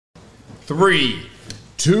3,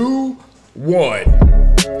 2, 1.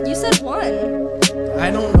 You said 1.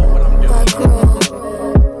 I don't know what I'm doing.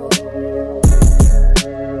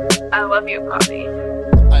 I love you, Poppy.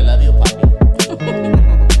 I love you, Poppy.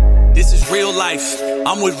 This is real life.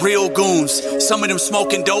 I'm with real goons. Some of them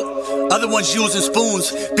smoking dope, other ones using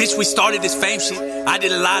spoons. Bitch, we started this fame shit. I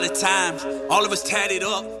did a lot of time. All of us tatted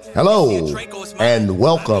up. Hello, and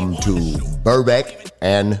welcome to Burbeck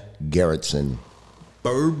and Garrettson.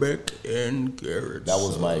 Burbeck and Garrettson. That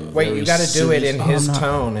was my Wait, you got to do it in his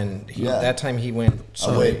tone, and that time he went.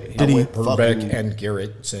 Burbeck and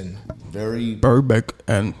Garrettson. Very Burbeck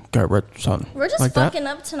and Garrettson. We're just like fucking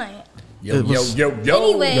up tonight. Yo. Anyways,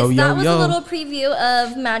 that was a little preview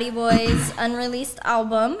of Matty Boy's unreleased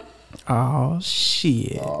album. Oh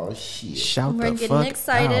shit! Shout We're the getting fuck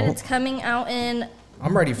excited. out. It's coming out in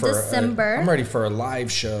I'm ready for December. I'm ready for a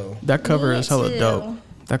live show. That cover Me is hella too. dope.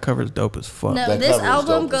 That cover is dope as fuck. No, That this cover is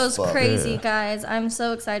album dope as goes fuck. crazy, Yeah. guys. I'm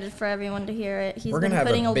so excited for everyone to hear it. He's We're been gonna have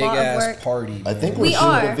putting a a big lot of ass work. party. I think We we're shooting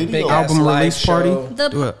are. a video. Big Album ass live release party?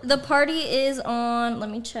 show. The party is on. Let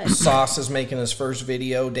me check. Sauce is making his first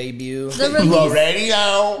video debut. The release,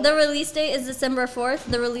 Radio. the release date is December 4th.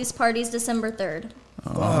 The release party is December 3rd.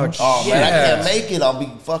 Fuck Oh man, I yes. can't make it. I'll be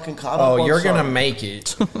fucking caught up. Oh, on you're gonna something. make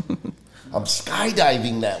it. I'm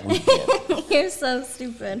skydiving that weekend. You're so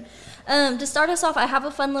stupid. To start us off, I have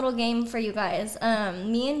a fun little game for you guys.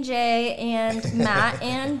 Me and Jay and Matt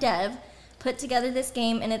and Dev put together this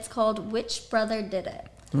game, and it's called Which Brother Did It?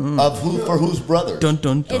 Of who for whose brother? Dun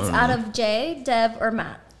dun dun. It's out of Jay, Dev, or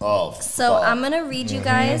Matt. Oh, So fuck. I'm going to read you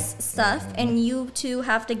guys stuff, and you two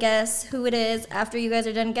have to guess who it is. After you guys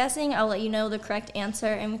are done guessing, I'll let you know the correct answer,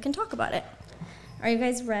 and we can talk about it. Are you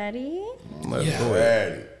guys ready? Let's go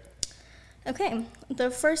ahead. Okay, the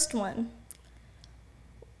first one.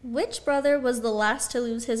 Which brother was the last to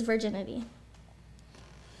lose his virginity?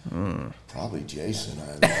 Probably Jason.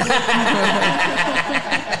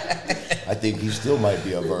 I think he still might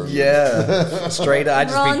be a virgin. Yeah, straight up. I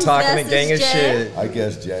just Ron's be talking a guess gang of is Jay. shit. I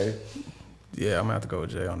guess Jay. Yeah, I'm gonna have to go with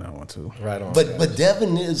Jay on that one too. Right on. But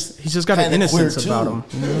Devin is. He's just got an kinda queer, innocence about him.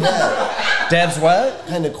 Yeah, Dev's what?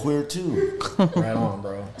 kind of queer too. Right on,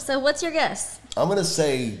 bro. So what's your guess? I'm gonna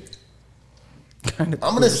say. Kinda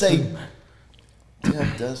I'm gonna say.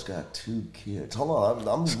 Dev does got 2 kids. Hold on,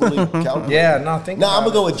 I'm really calculating. Yeah, no, think No, about I'm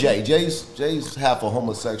gonna go it. with Jay. Jay's half a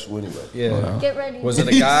homosexual anyway. Yeah. Get ready. Was it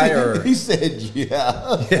a guy or? He said,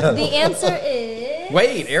 yeah. The answer is...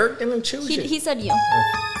 Wait, Eric didn't choose it. He said you.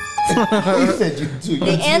 He said you too.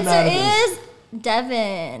 The answer is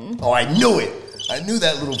Devin. Oh, I knew it. I knew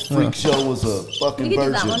that little freak show was a fucking You can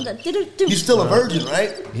do that one. virgin. Do-do-do. He's still a virgin,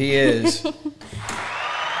 right? He is.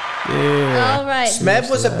 Yeah. All right. Smev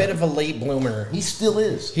was a bit of a late bloomer. He still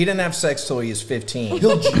is. He didn't have sex till he was 15.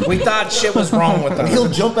 He'll We thought shit was wrong with him. He'll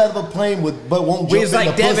jump out of a plane but won't jump We was in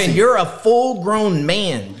like, the Devin, pussy. you're a full-grown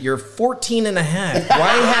man. You're 14 and a half.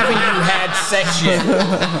 Why haven't you had sex yet?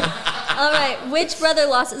 All right. Which brother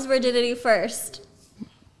lost his virginity first?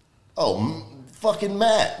 Oh, fucking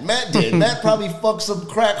Matt. Matt did. Matt probably fucked some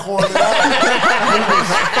crack whore in the eye when he was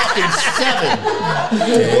fucking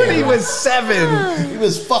 7. When he was 7. He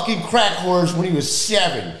was fucking crack whores when he was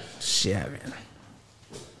 7. Sharon.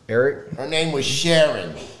 Eric? Her name was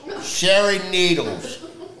Sharon. Sharon Needles.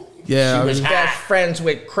 Yeah, She was Best friends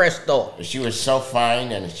with Crystal. She was so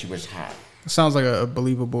fine and she was hot. sounds like a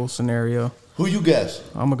believable scenario. Who you guess?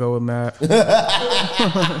 I'm gonna go with Matt.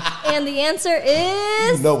 And the answer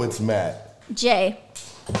is No, it's Matt. Jay.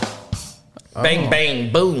 Bang,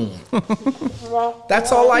 bang, boom.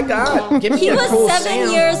 That's all I got. Give me He a was cool 7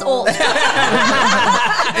 sound. years old.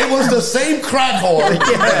 It was the same crack whore.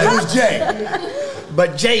 It was Jay.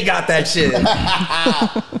 But Jay got that shit.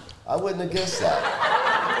 I wouldn't have guessed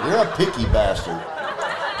that. You're a picky bastard.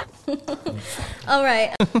 All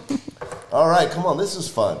right. All right, come on. This is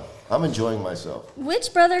fun. I'm enjoying myself.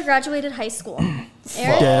 Which brother graduated high school?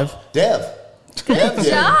 Eric? Dev. Dev. Dev Good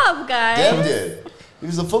did. job, guys. Dev did. He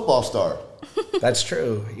was a football star. That's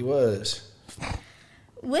true. He was.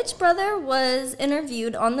 Which brother was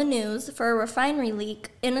interviewed on the news for a refinery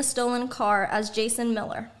leak in a stolen car as Jason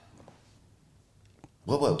Miller?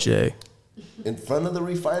 What? Jay. In front of the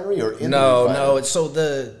refinery or in the No, refinery? no. So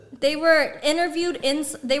the They were interviewed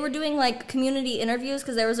they were doing like community interviews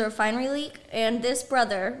because there was a refinery leak, and this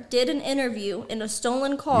brother did an interview in a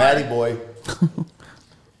stolen car. Matty Boy.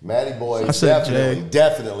 Matty Boy. I said Definitely. Jay.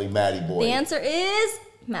 Definitely Matty Boy. The answer is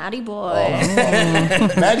Matty Boy.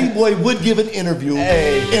 Matty Boy would give an interview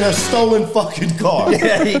in a stolen fucking car.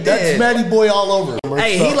 Yeah, he That's did. Matty Boy all over.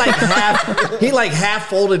 Hey, he like half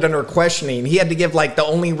folded under questioning. He had to give like the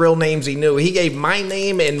only real names he knew. He gave my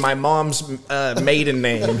name and my mom's maiden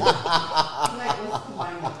name.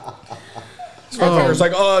 Motherfucker's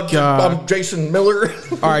like, I'm Jason Miller.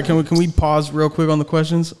 All right, can we pause real quick on the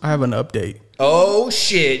questions? I have an update. Oh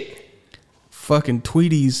shit! Fucking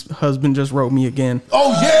Tweety's husband just wrote me again.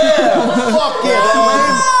 Oh yeah! Fuck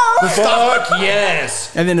yeah! Fuck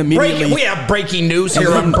yes! And then immediately we have breaking news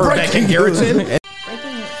here on Burbeck and Garrettson.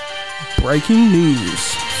 Breaking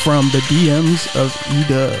news from the DMs of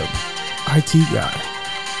EDub, IT guy.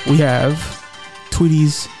 We have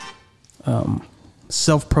Tweety's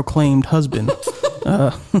self-proclaimed husband,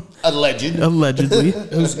 allegedly,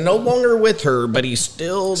 who's no longer with her, but he's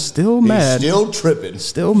still mad, still tripping,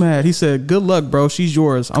 still mad. He said, "Good luck, bro. She's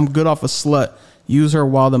yours. I'm good off a slut. Use her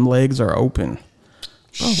while them legs are open."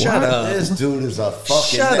 Bro, shut up. This dude is a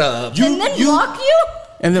fucking. Shut up. And then block you.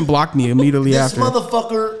 And then blocked me immediately this after. This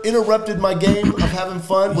motherfucker interrupted my game of having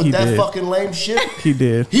fun with that fucking lame shit. He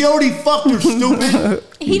did. He already fucked her, stupid.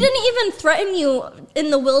 He didn't even threaten you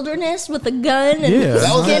in the wilderness with a gun and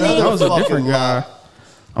that was a different guy.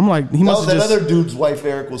 I'm like, he must have that other dude's wife,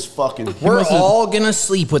 Eric, was fucking. We're all gonna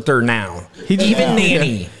sleep with her now. Even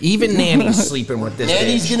Nanny's sleeping with this.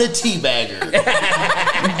 Nanny's gonna teabag her.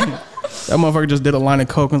 That motherfucker just did a line of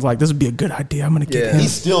coke and was like, "This would be a good idea. I'm gonna get him."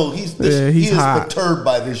 He's perturbed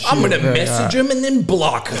by this shit. I'm gonna message him and then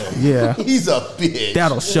block him. Yeah, he's a bitch.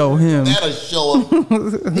 That'll show him. That'll show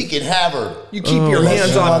him. He can have her. You keep your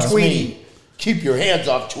hands off Tweety. Keep your hands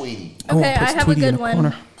off Tweety. Okay, I have a good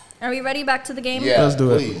one. Are we ready? Back to the game? Yeah, let's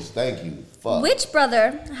do it. Please, thank you. Fuck. Which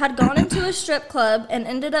brother had gone into a strip club and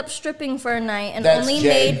ended up stripping for a night and only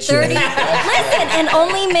made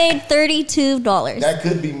 $32? That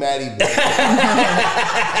could be Maddie.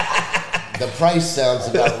 The price sounds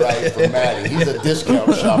about right for Maddie. He's a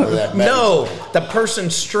discount shopper. That Maddie. No, the person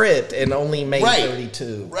stripped and only made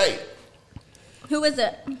 32. Right. Who is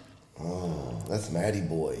it? Oh, that's Maddie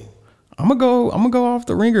boy. I'm gonna go off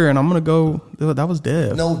the ringer and I'm gonna go. That was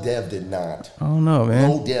Dev. No, Dev did not. I don't know, man.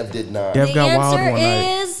 No, Dev did not. Dev got wild one night. The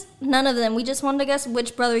answer is none of them. We just wanted to guess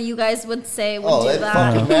which brother you guys would say would do that.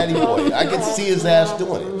 Fucking Maddie boy. I can see his ass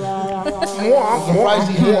doing it. I'm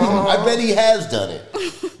surprised he hasn't. I bet he has done it.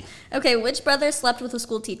 Okay, which brother slept with a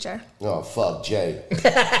school teacher? Oh, fuck, Jay.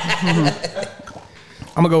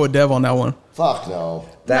 I'm gonna go with Dev on that one. Fuck no.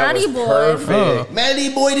 That Maddie was boy. perfect. Maddie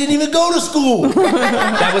boy didn't even go to school.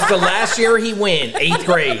 That was the last year he went, 8th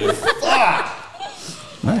grade. Fuck.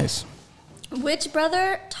 Nice. Which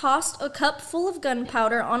brother tossed a cup full of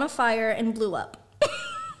gunpowder on a fire and blew up?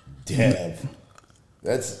 Dev.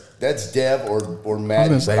 That's Dev or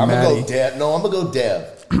Maddie. I'm gonna go Dev. No, I'm gonna go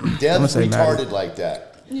Dev. Dev's retarded Maddie. like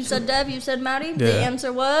that. You said Dev, you said Maddie? Yeah. The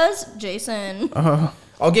answer was Jason.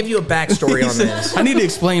 I'll give you a backstory on this. I need to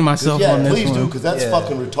explain myself on this please one. do, because that's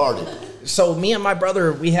fucking retarded. So me and my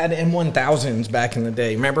brother, we had M1000s back in the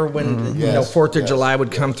day. Remember when 4th of July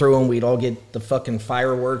would come through and we'd all get the fucking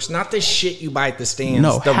fireworks? Not the shit you buy at the stands.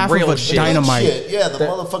 No, the half real of a shit. dynamite. Shit. Yeah, the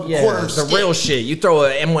motherfucking quarter. The real shit. You throw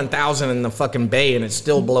a M1000 in the fucking bay and it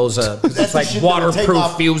still blows up. It's like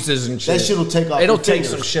waterproof fuses and shit. That shit will take off. It'll take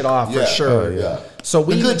some shit off for sure. Yeah. So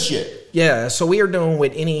the good shit. Yeah, so we are doing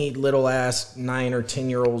what any little ass 9 or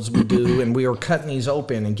 10-year-olds would do, and we were cutting these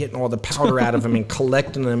open and getting all the powder out of them and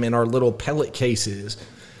collecting them in our little pellet cases.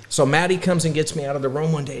 So Maddie comes and gets me out of the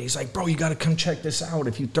room one day. He's like, "Bro, you got to come check this out.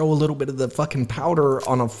 If you throw a little bit of the fucking powder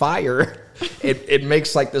on a fire, it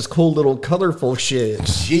makes like this cool little colorful shit."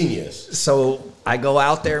 Genius. So I go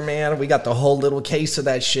out there, man. We got the whole little case of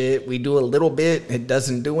that shit. We do a little bit. It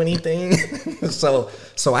doesn't do anything. So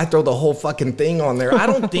I throw the whole fucking thing on there. I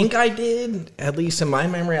don't think I did. At least in my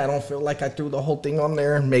memory, I don't feel like I threw the whole thing on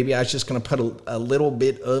there. Maybe I was just going to put a little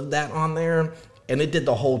bit of that on there. And it did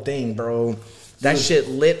the whole thing, bro. That shit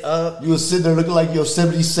lit up. You was sitting there looking like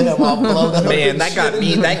Yosemite Sam all blown up. Man, that got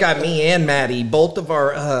me and Maddie. Both of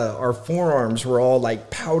our forearms were all like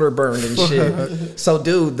powder burned and shit. So,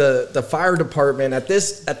 dude, the fire department at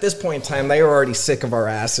this point in time, they were already sick of our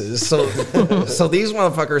asses. So these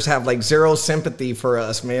motherfuckers have like zero sympathy for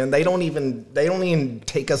us, man. They don't even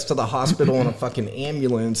take us to the hospital in a fucking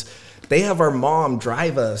ambulance. They have our mom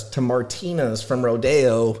drive us to Martinez from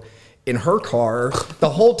Rodeo in her car. The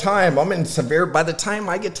whole time I'm in severe. By the time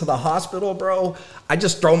I get to the hospital, bro, I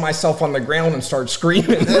just throw myself on the ground and start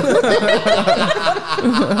screaming.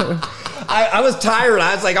 I was tired.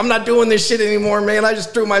 I was like, I'm not doing this shit anymore, man. I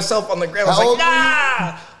just threw myself on the ground. I was like,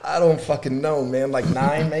 nah. I don't fucking know, man. Like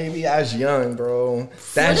 9 maybe. I was young, bro.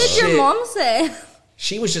 What did your mom say?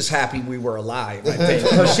 She was just happy we were alive, I think.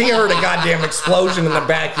 Because she heard a goddamn explosion in the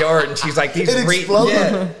backyard, and she's like, "These It exploded?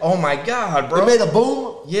 Yeah. Oh my god, bro! It made a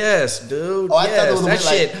boom? Yes, dude. Oh, I thought it yes, was that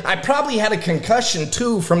shit. like- I probably had a concussion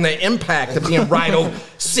too from the impact of being right over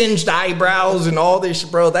singed eyebrows and all this,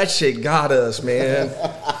 bro. That shit got us, man.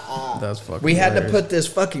 That's fucking. We had to hilarious. put this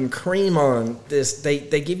fucking cream on this. They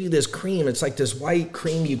give you this cream. It's like this white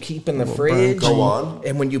cream you keep in the fridge. Go on.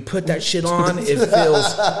 And when you put that shit on, it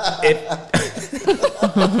feels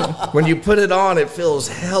when you put it on, it feels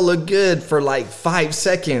hella good for like 5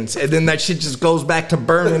 seconds, and then that shit just goes back to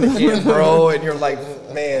burning again, bro. And you're like,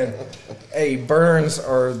 man, hey, burns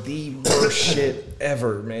are the worst shit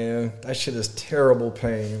ever, man. That shit is terrible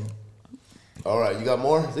pain. All right, you got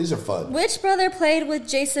more? These are fun. Which brother played with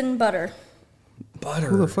Jason Butter? Butter.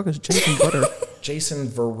 Who the fuck is Jason Butter? Jason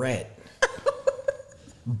Verrett.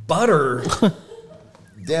 Butter.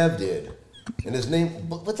 Dev did. And his name,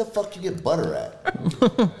 what the fuck you get Butter at?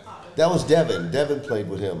 That was Devin. Devin played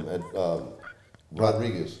with him at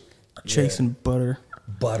Rodriguez. Jason Butter.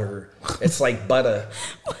 Butter. It's like butter.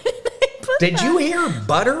 Did you hear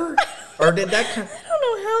butter? Or did that kind I don't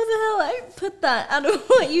know how the hell I put that out of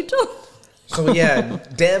what you told me. So yeah,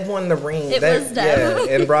 Dev won the ring. It was Dev.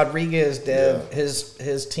 Yeah, and Rodriguez, Dev,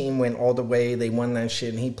 his team went all the way. They won that shit,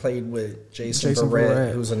 and he played with Jason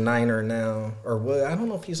Verrett, who's a Niner now, or what? I don't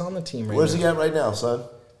know if he's on the team right Where's now. he at right now, son?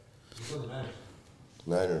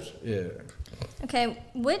 Niners. Yeah. Okay,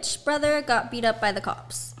 which brother got beat up by the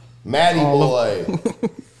cops? Matty boy.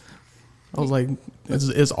 I was like,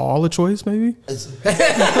 is all a choice? Maybe.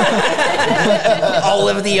 All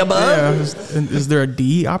of the above. Yeah. Is there a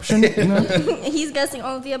D option? You know? He's guessing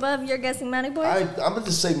all of the above. You're guessing Matty Boy? I'm going to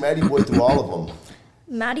just say Matty boy through all of them.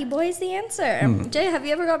 Matty Boy is the answer. Jay, have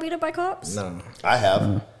you ever got beat up by cops? No, I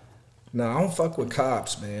have. no, I don't fuck with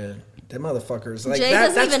cops, man. Them motherfuckers. Like Jay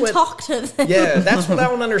doesn't that's even what, talk to them. Yeah, that's what I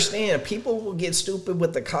don't understand. People will get stupid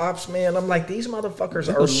with the cops, man. I'm like, these motherfuckers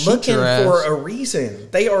They'll are shoot looking your ass. for a reason.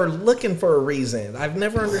 They are looking for a reason. I've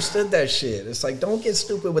never understood that shit. It's like, don't get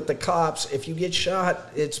stupid with the cops. If you get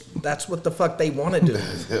shot, that's what the fuck they want to do.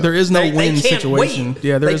 There is no They win can't situation. wait.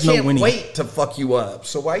 Yeah, there is no winning. They can't wait to fuck you up.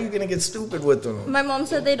 So why are you gonna get stupid with them? My mom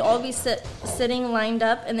said they'd all be sitting lined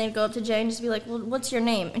up, and they'd go up to Jay and just be like, "Well, what's your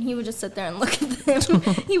name?" And he would just sit there and look at them.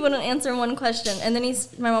 He wouldn't answer one question. And then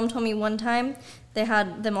my mom told me one time they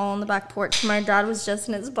had them all on the back porch. My dad was just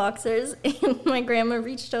in his boxers, and my grandma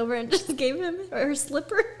reached over and just gave him her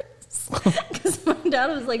slippers because my dad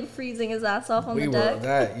was like freezing his ass off on the deck.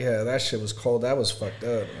 That shit was cold. That was fucked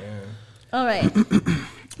up, man. All right,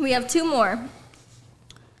 we have two more.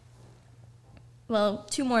 Well,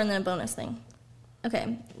 two more and then a bonus thing.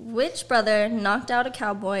 Okay, which brother knocked out a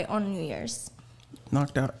cowboy on New Year's?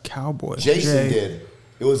 Knocked out a cowboy. Jason Jay. did.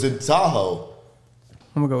 It was in Tahoe.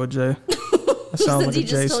 I'm gonna go with Jay. That sounds like Since he a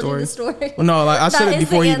Jay just told you story. the story. Well, no, like I said That it is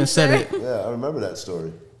before the you even said answer. it. Yeah, I remember that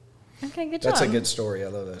story. Okay, good job. That's a good story. I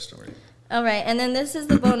love that story. All right, and then this is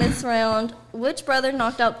the bonus round. Which brother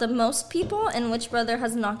knocked out the most people, and which brother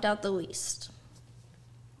has knocked out the least?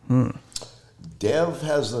 Dev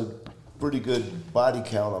has a pretty good body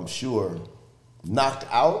count, I'm sure. Knocked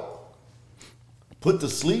out? Put to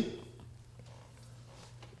sleep?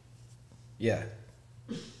 Yeah.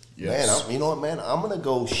 Man, you know what, man? I'm going to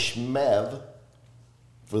go Shmev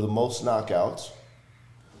for the most knockouts.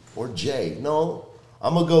 Or Jay. No,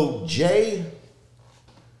 I'm going to go Jay.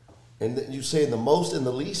 And you saying the most and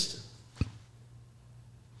the least?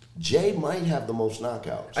 Jay might have the most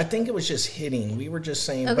knockouts. I think it was just hitting. We were just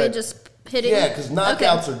saying. Okay, but just hitting. Yeah, because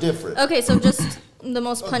knockouts are different. Okay, so just the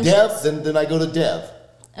most punches. Dev, then I go to Dev.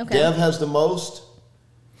 Okay. Dev has the most.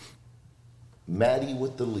 Maddie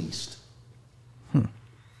with the least.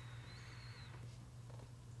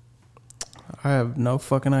 I have no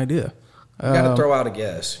fucking idea. You gotta throw out a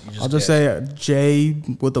guess. I'll just say Jay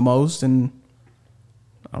with the most, and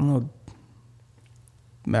I don't know,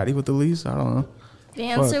 Maddie with the least. I don't know. The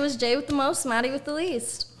answer was Jay with the most, Maddie with the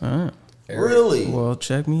least. All right. Really? Well,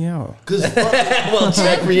 check me out. well,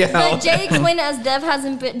 check me But out. Jay explained it as Dev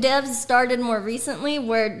hasn't been. Dev's started more recently,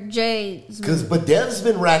 where Jay's. But Dev's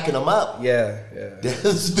been racking them up. Yeah.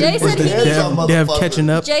 Dev's Jay been said he- Dev's a Dev motherfucker. catching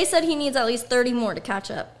up. Jay said he needs at least 30 more to catch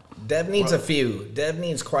up. Dev needs a few. Dev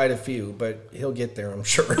needs quite a few, but he'll get there, I'm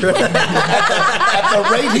sure. At the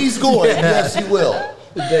rate he's going, yes, he will.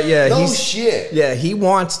 Yeah, No he's- shit. Yeah, he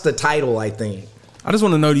wants the title, I think. I just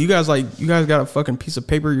want to know, do you guys got a fucking piece of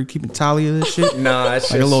paper you're keeping tally of this shit? Nah,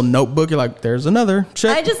 it's Like a little notebook. You're like, there's another.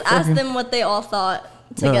 Check. I just asked Fucking- them what they all thought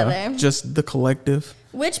together. Just the collective.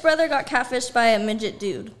 Which brother got catfished by a midget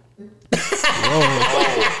dude?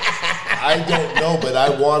 I don't know, but I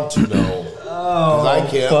want to know. 'Cause I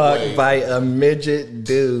can't Fuck wait. by a midget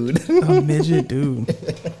dude. A midget dude.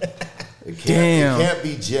 Damn. It can't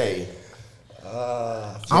be Jay.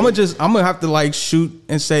 I'm gonna have to like shoot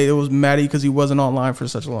and say it was Maddie because he wasn't online for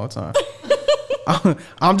such a long time.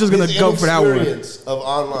 I'm just gonna His go for that one. inexperience of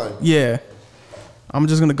online. Yeah, I'm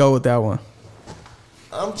just gonna go with that one.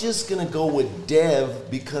 I'm just gonna go with Dev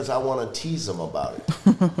because I want to tease him about it.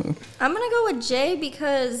 I'm gonna go with Jay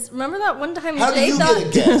because remember that one time How do Jay you thought. get a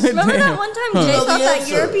guess? Remember that one time Jay know the thought that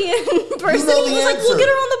answer. European person. know the He was like, answer. "We'll get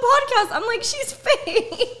her on the podcast." I'm like, "She's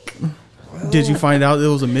fake." Did you find out it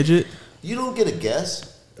was a midget? You don't get a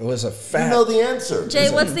guess. It was a You fat. know the answer. Jay,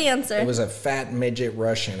 what's the answer? It was a fat midget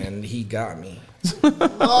Russian, and he got me.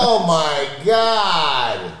 Oh my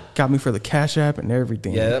God. Got me for the Cash App and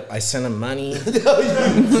everything. Yep, I sent him money.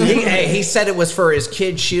 he said it was for his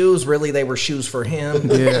kid's shoes. Really, they were shoes for him.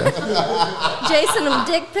 Yeah. Jay sent him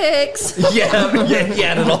dick pics. yeah, he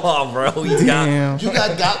had it all, bro. He got. Damn. You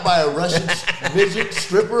got by a Russian midget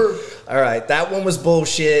stripper? All right, that one was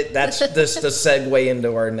bullshit. That's just the segue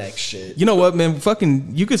into our next shit. You know what, man?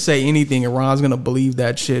 Fucking, you could say anything and Ron's gonna believe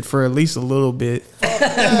that shit for at least a little bit.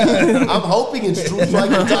 I'm hoping it's true so I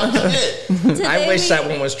can talk shit. Today I wish we- that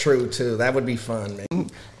one was true too. That would be fun,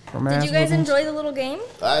 man. Did you guys enjoy the little game?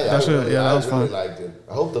 That was really fun. liked it.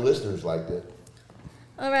 I hope the listeners liked it.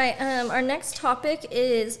 All right. Our next topic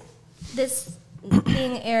is this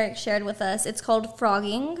thing Eric shared with us. It's called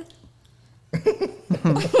frogging.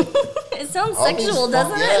 It sounds All these sexual,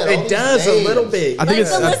 doesn't yeah, it? all It these does a names. little bit. I think Like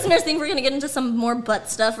it's. the I, listeners think we're gonna get into some more butt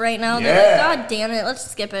stuff right now. Yeah. They're like, God damn it, let's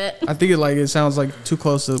skip it. I think it sounds like too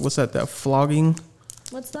close to what's that? That flogging.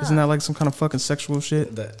 What's that? Isn't that like some kind of fucking sexual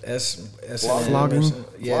shit? The S Flogging?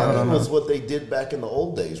 Yeah, Flogging was what they did back in the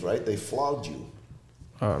old days, right? They flogged you.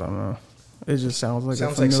 I don't know. It just sounds like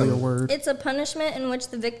Sounds a like familiar some- word. It's a punishment in which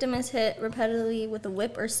the victim is hit repeatedly with a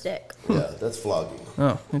whip or stick. Yeah, that's flogging.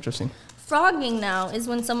 Oh, interesting. Frogging now is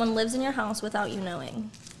when someone lives in your house without you knowing.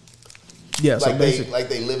 Yeah, so Like they basically, like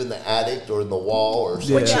they live in the attic or in the wall or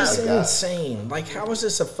something Which Which Yeah. is like that. insane. Like, how is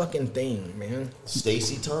this a fucking thing, man?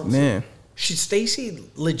 Stacey Thompson. man. Stacy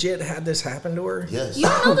legit had this happen to her? Yes. You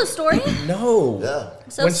don't know the story? No. Yeah.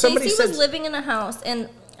 So When somebody Stacy was says- living in a house, and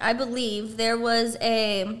I believe there was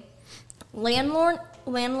a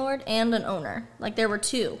landlord and an owner. Like there were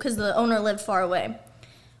two, because the owner lived far away.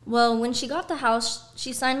 Well, when she got the house,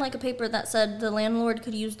 she signed like a paper that said the landlord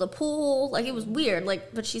could use the pool. Like it was weird,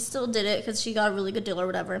 like, but she still did it because she got a really good deal or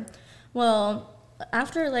whatever. Well,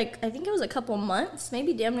 after like I think it was a couple months,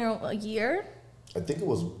 maybe damn near a year, I think it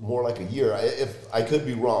was more like a year. If I could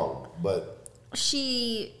be wrong, but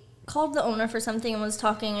she called the owner for something and was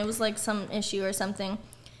talking. It was like some issue or something.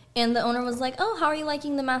 And the owner was like, "Oh, how are you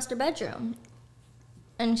liking the master bedroom?"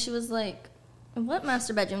 And she was like, "What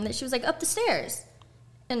master bedroom?" That she was like, "Up the stairs."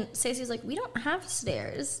 And Stacey was like, "We don't have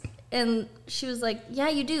stairs." And she was like, "Yeah,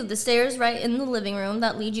 you do. The stairs right in the living room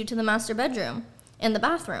that lead you to the master bedroom and the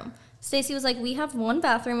bathroom." Stacey was like, "We have one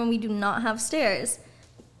bathroom and we do not have stairs."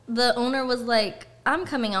 The owner was like, "I'm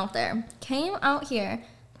coming out there." Came out here.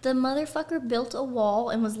 The motherfucker built a wall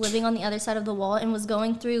and was living on the other side of the wall and was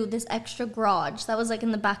going through this extra garage that was like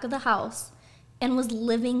in the back of the house and was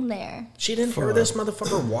living there. She didn't hear this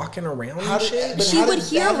motherfucker walking around and shit? But She how would did-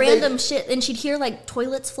 hear how did random shit and she'd hear like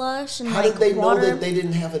toilets flush and how like did they water. know that they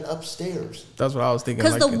didn't have it upstairs? That's what I was thinking.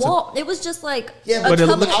 Because like, the it's a- wall, it was just like Yeah, a But it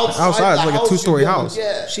couple. looked- outside, it's the like a two-story you go- house.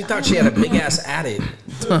 Yeah. She thought she had a big ass attic.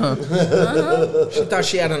 She thought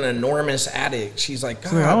she had an enormous attic. She's like,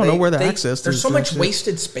 God, like, I don't know where the access There's is so to much that shit."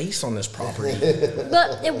 wasted space on this property.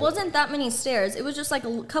 But it wasn't that many stairs. It was just like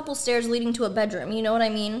a couple stairs leading to a bedroom. You know what I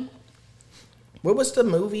mean? What was the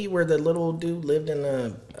movie where the little dude lived in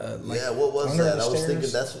a like Yeah, what was under that? the I was stairs?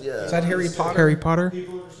 thinking that's yeah. Is that Harry Potter? Harry Potter.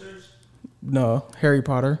 No, Harry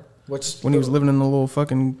Potter. What's When he was living in the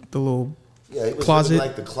little Yeah, he was closet living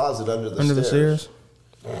like the closet under the under the stairs.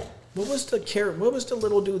 stairs. What was the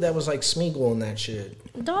little dude that was like Smeagol and that shit?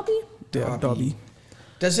 Dobby? Yeah, Dobby.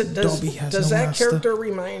 Does Dobby has does no that master. character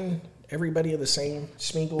remind everybody of the same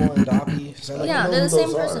Smeagol and Dobby? Is that like- Yeah, know they're the who same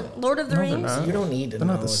those person. are. Lord of the No, they're Rings. not. You don't need to They're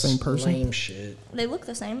know. not the It's same person. Lame shit. They look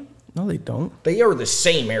the same. No, they don't. They are the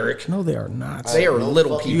same, Eric. No, they are not. They are No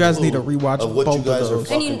little fucking You guys people. need to clue rewatch of what both you of guys are those. And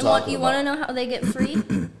fucking you talking want to about. know how they get free?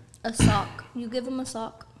 A sock. You give them a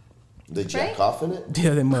sock. They jack Right? off in it?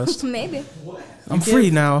 Yeah, they must. Maybe. I'm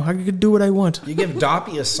free now. I can do what I want. You give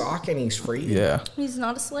Dobby a sock and he's free? Yeah. He's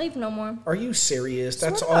not a slave no more. Are you serious?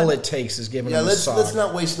 That's Swear to all God. it takes is giving Yeah, him a let's sock.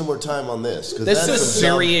 not waste no more time on this. 'Cause This that's is some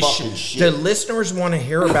dumb serious fucking shit. The listeners want to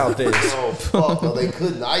hear about this. Oh fuck! No, they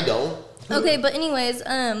couldn't. I don't. Okay, but anyways,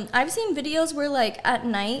 I've seen videos where like at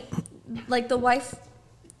night, like the wife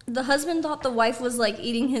the husband thought the wife was like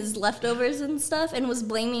eating his leftovers and stuff and was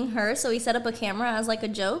blaming her, so he set up a camera as like a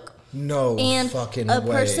joke. No And fucking a way.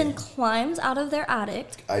 person climbs out of their attic,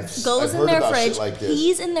 I've goes in heard their about shit fridge, like this.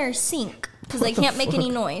 pees in their sink because they can't make any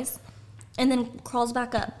noise, and then crawls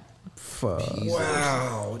back up. Fuck.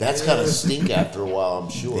 Wow. That's gotta stink after a while, I'm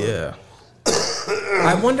sure. Yeah.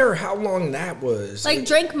 I wonder how long that was. Like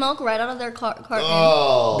drank milk right out of their carton.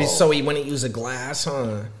 Oh. So he wouldn't use a glass,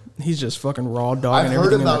 huh? He's just fucking raw I've dogging heard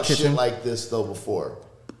everything in the about shit kitchen. like this though before.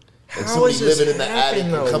 Like How somebody is this living in the attic happening,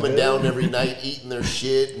 and though, coming dude? down every night eating their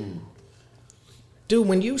shit and Dude,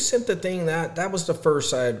 when you sent the thing, that was the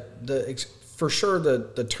first for sure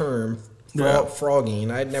the term Yeah. frogging.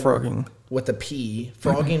 I'd never Frogging. with a P.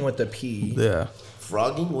 Frogging with a P. Yeah.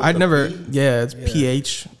 frogging with I'd a never. P? Yeah, it's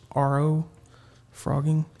PHRO,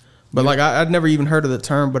 frogging. But like I'd never even heard of the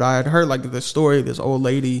term, but I had heard like the story of this old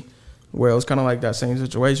lady where it was kind of like that same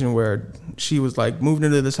situation where she was like moving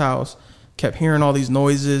into this house, kept hearing all these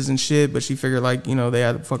noises and shit, but she figured like, you know, they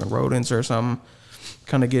had fucking rodents or something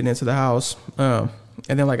kind of getting into the house. And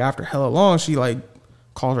then like after hella long, she like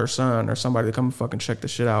called her son or somebody to come fucking check the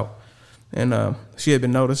shit out. And she had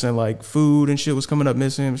been noticing like food and shit was coming up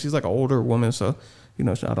missing. She's like an older woman, so you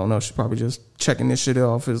know, I don't know. She's probably just checking this shit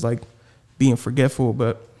off as like being forgetful.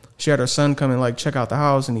 But she had her son come and like check out the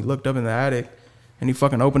house, and he looked up in the attic, and he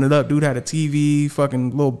fucking opened it up. Dude had a TV,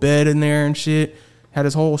 fucking little bed in there and shit. Had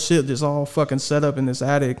his whole shit just all fucking set up in this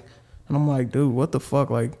attic. And I'm like, dude, what the fuck?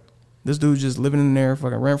 Like, this dude's just living in there,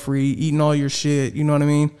 fucking rent free, eating all your shit. You know what I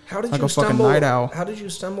mean? How did like you a fucking stumble? night owl. How did you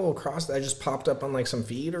stumble across that? Just popped up on like some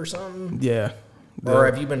feed or something? Yeah. Or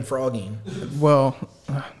have you been frogging? Well,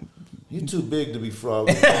 You too big to be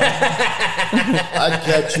frogging. I'd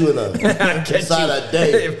catch you inside a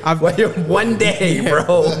day. One day,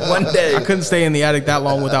 bro. One day. I couldn't stay in the attic that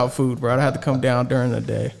long without food, bro. I'd have to come down during the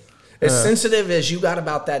day. As sensitive as you got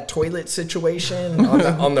about that toilet situation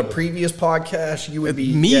on the previous podcast, you would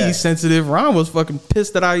be Sensitive. Ron was fucking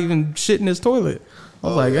pissed that I even shit in his toilet. I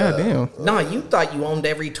was like, God damn. No, you thought you owned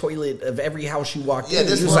every toilet of every house you walked Yeah, in.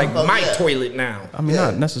 this He was like, motherfucker, my yeah. toilet now. I mean,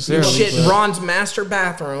 not You necessarily. shit in but- Ron's master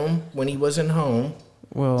bathroom when he wasn't home.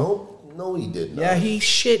 well, No, he did not. Yeah, he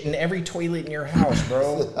shit in every toilet in your house,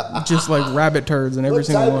 bro. just like rabbit turds in every What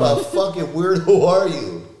single type one. of fucking weirdo are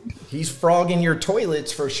you? He's frogging your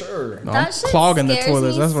toilets for sure. No, That I'm shit clogging the scares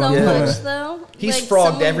toilets. me That's what so I'm doing. much, though. He's Like, frogged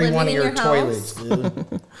someone every living one of in your house. toilets,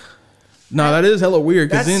 dude. No, that is hella weird.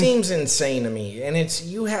 That Cause then, seems insane to me. And it's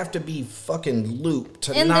you have to be fucking looped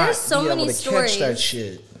to And not there's so be able many to catch that stories.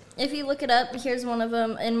 shit. If you look it up, here's one of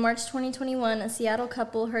them. In March 2021, a Seattle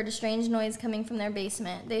couple heard a strange noise coming from their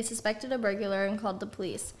basement. They suspected a burglar and called the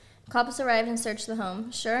police. Cops arrived and searched the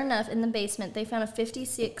home. Sure enough, in the basement, they found a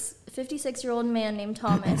 56-year-old man named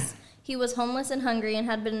Thomas. He was homeless and hungry and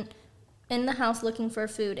had been in the house looking for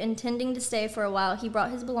food. Intending to stay for a while, he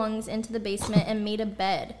brought his belongings into the basement and made a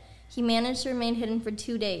bed. He managed to remain hidden for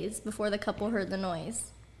 2 days before the couple heard the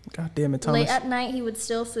noise. God damn it, Thomas. Late at night, he would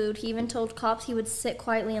steal food. He even told cops he would sit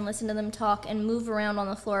quietly and listen to them talk and move around on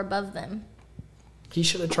the floor above them. He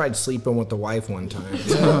should have tried sleeping with the wife one time.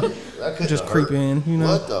 That couldn't Just have creep hurt. in, you know?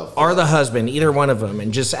 What the fuck? Or the husband, either one of them,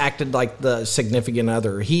 and just acted like the significant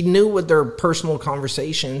other. He knew with their personal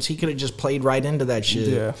conversations, he could have just played right into that shit.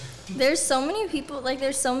 Yeah. There's so many people, like,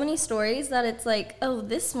 there's so many stories that it's like, oh,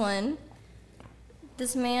 this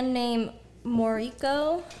man named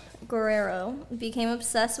Moriko Guerrero became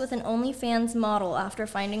obsessed with an OnlyFans model after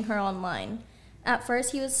finding her online. At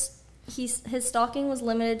first, his stalking was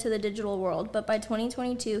limited to the digital world, but by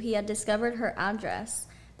 2022, he had discovered her address.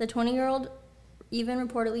 The 20-year-old even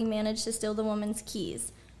reportedly managed to steal the woman's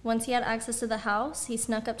keys. Once he had access to the house, he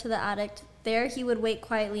snuck up to the attic. There, he would wait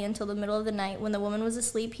quietly until the middle of the night. When the woman was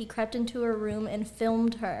asleep, he crept into her room and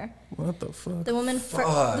filmed her. What the fuck? The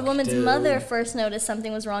woman's mother first noticed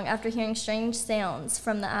something was wrong after hearing strange sounds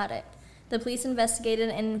from the attic. The police investigated,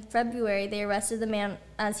 and in February, they arrested the man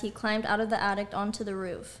as he climbed out of the attic onto the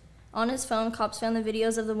roof. On his phone, cops found the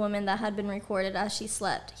videos of the woman that had been recorded as she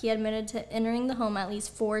slept. He admitted to entering the home at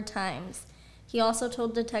least 4 times. He also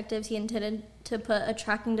told detectives he intended to put a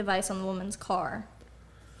tracking device on the woman's car.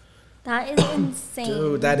 That is insane.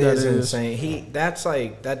 Dude, that is insane.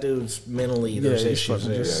 That dude's mentally, there's he's issues fucking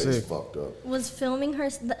there. just He's sick. fucked up. Was filming her.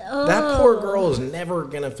 That poor girl is never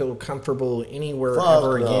going to feel comfortable anywhere Fuck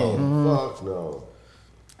ever no. again. Fuck no.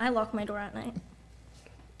 I lock my door at night.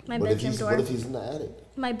 My What if bedroom he's door. what if he's in the attic?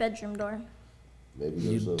 My bedroom door. Maybe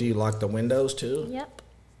there's Do you lock the windows too? Yep.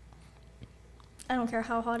 I don't care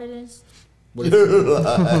how hot it is. What if,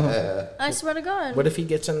 I swear to God. what if he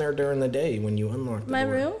gets in there during the day when you unlock the My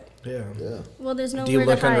door? room? Yeah. Well, there's nowhere Do you to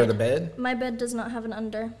look hide. under the bed? My bed does not have an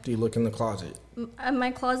under. Do you look in the closet?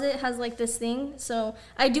 My closet has like this thing, so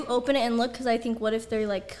I do open it and look because I think what if they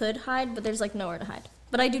like could hide, but there's like nowhere to hide.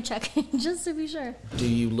 But I do check it just to be sure. Do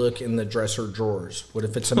you look in the dresser drawers? What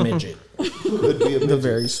if it's a midget? Could be a midget. The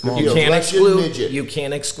very small. Could be You a can't Russian exclude. midget. You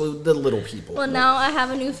can't exclude the little people. Well, now I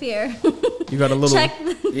have a new fear. You got a little. check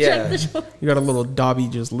Yeah. the drawer. You got a little Dobby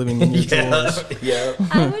just living in your drawers. Yeah.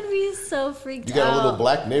 I would be so freaked You got out. a little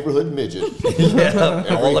black neighborhood midget. Yeah.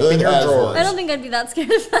 Every All up hood in your has drawers. one. I don't think I'd be that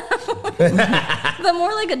scared of that. But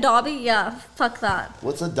more like a Dobby, yeah. Fuck that.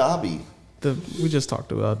 What's a Dobby? We just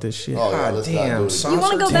talked about this shit. Oh, yeah, God let's damn, not do it. son. You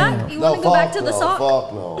want to go back? You want to go back to the sock?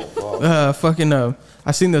 Fuck no. Fuck.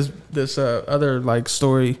 I seen this other like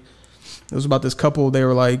story. It was about this couple. They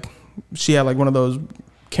were like, she had like one of those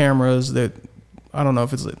cameras that I don't know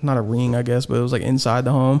if it's not a Ring, I guess, but it was like inside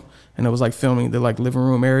the home, and it was like filming the like living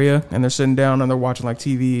room area, and they're sitting down and they're watching like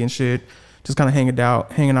TV and shit, just kind of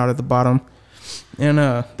hanging out at the bottom. And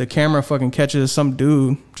the camera fucking catches some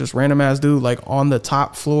dude, just random ass dude, like on the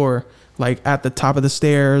top floor, like at the top of the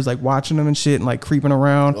stairs, like watching them and shit, and like creeping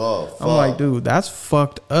around. Oh, fuck. I'm like, dude, that's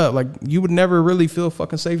fucked up. Like, you would never really feel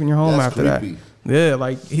fucking safe in your home That's after creepy. that. Yeah,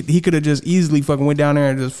 like he could have just easily fucking went down there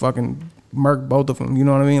and just fucking murked both of them. You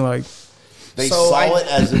know what I mean? Like, They So saw it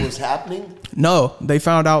as it was happening? no, they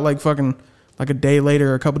found out like fucking like a day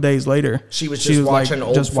later, or a couple days later. She was just watching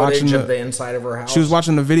old footage of the inside of her house. She was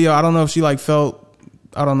watching the video. I don't know if she like felt,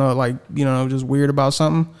 I don't know, like, you know, just weird about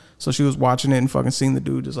something. So she was watching it and fucking seeing the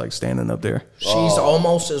dude just like standing up there. She's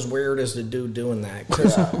almost as weird as the dude doing that.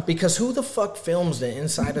 Because who the fuck films the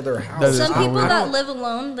inside of their house? That is Some people weird. that live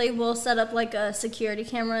alone, they will set up like a security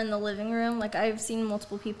camera in the living room. Like I've seen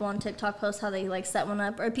multiple people on TikTok post how they like set one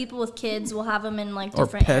up. Or people with kids will have them in like Or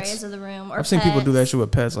different pets. areas of the room. Or I've seen people do pets. that shit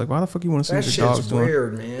with pets. Like, why the fuck you want to see That what your dog's shit's doing?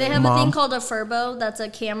 weird, man. They have a Mom. thing called a Furbo that's a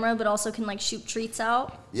camera, but also can like shoot treats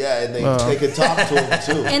out. Yeah, and they could talk to him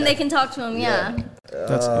too. And they can talk to him, yeah.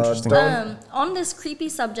 That's interesting. On this creepy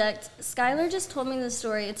subject, Skylar just told me this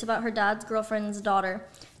story. It's about her dad's girlfriend's daughter.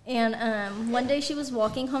 And one day she was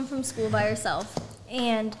walking home from school by herself.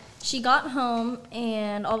 And she got home,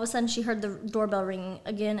 and all of a sudden she heard the doorbell ringing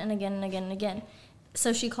again and again and again and again.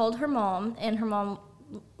 So she called her mom, and her mom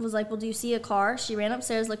was like, well, do you see a car? She ran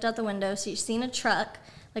upstairs, looked out the window. She's seen a truck,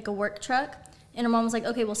 like a work truck. And her mom was like,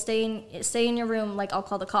 okay, well, stay in your room. Like, I'll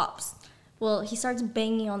call the cops. Well, he starts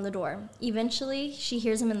banging on the door. Eventually, she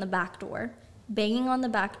hears him in the back door, banging on the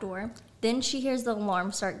back door. Then she hears the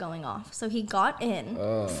alarm start going off. So he got in.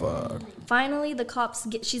 Oh, fuck. Finally, the cops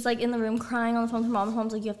she's like in the room crying on the phone with her mom. Her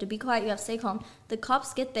mom's like, you have to be quiet, you have to stay calm. The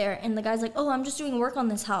cops get there, and the guy's like, oh, I'm just doing work on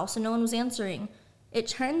this house, and no one was answering. It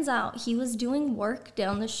turns out he was doing work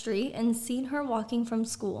down the street and seen her walking from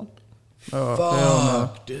school. Oh, hell no.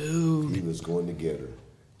 Fuck, dude. He was going to get her.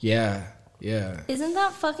 Yeah. Yeah. Isn't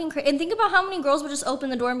that fucking crazy? And think about how many girls would just open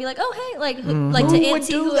the door and be like, "Oh, hey," like Mm-hmm. like Who to would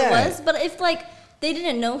see do who that? it was. But if like they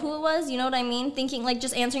didn't know who it was, you know what I mean? Thinking like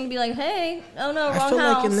just answering to be like, "Hey, oh no, wrong I feel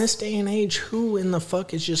house." like in this day and age, who in the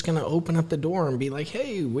fuck is just gonna open up the door and be like,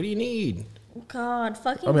 "Hey, what do you need?" God,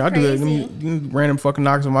 fucking I mean, I do that. crazy. You random fucking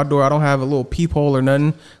knocks on my door. I don't have a little peephole or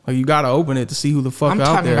nothing. Like, you gotta open it to see who the fuck I'm out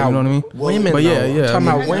talking there. about You know what I mean? women. But yeah, though. yeah. I'm talking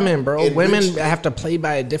I mean, about women, bro. In Women which- have to play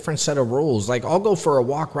by a different set of rules. Like, I'll go for a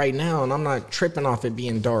walk right now, and I'm not tripping off it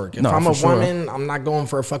being dark. If No, I'm for a sure. woman, I'm not going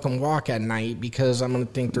for a fucking walk at night because I'm gonna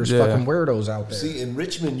think there's Yeah. fucking weirdos out there. See, in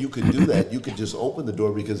Richmond, you could do that. You could just open the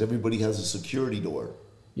door because everybody has a security door,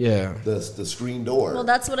 Yeah. the screen door. Well,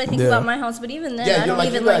 that's what I think Yeah. about my house. But even then, yeah, I you're don't like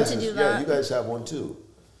even you like guys. to do Yeah, that. you guys have one too.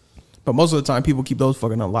 but most of the time, people keep those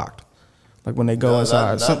fucking unlocked. Like when they go No,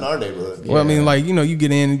 inside. not in our neighborhood. Well, I mean, like, you know, you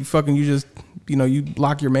get in, you just, you know, you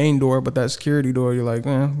lock your main door, but that security door, you're like,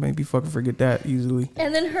 maybe fucking forget that easily.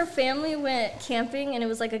 And then her family went camping, and it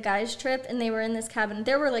was like a guy's trip, and they were in this cabin.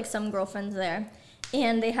 There were like some girlfriends there,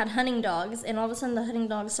 and they had hunting dogs, and all of a sudden the hunting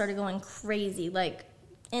dogs started going crazy, like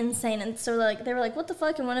insane. And so like they were like, what the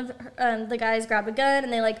fuck? And one of the guys grabbed a gun,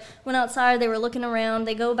 and they like went outside. They were looking around.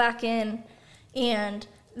 They go back in, and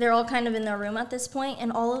they're all kind of in their room at this point, and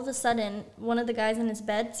all of a sudden one of the guys in his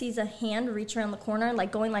bed sees a hand reach around the corner, like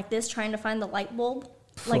going like this, trying to find the light bulb,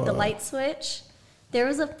 like the light switch. There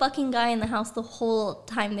was a fucking guy in the house the whole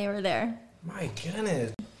time they were there. My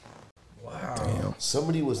goodness. Wow.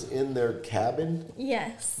 Somebody was in their cabin.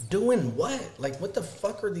 Yes. Doing what? Like, what the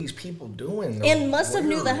fuck are these people doing? though? And must have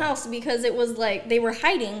knew the Weird. house because it was like they were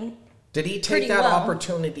hiding. Did he take pretty that well.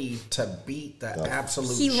 opportunity to beat the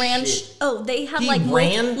absolute He ran. shit? They had He like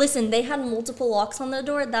ran? listen. They had multiple locks on the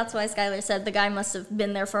door. That's why Skylar said the guy must have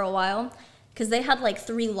been there for a while. because they had like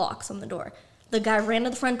 3 locks on the door. The guy ran to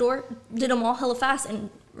the front door, did them all hella fast, and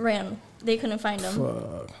ran. They couldn't find him.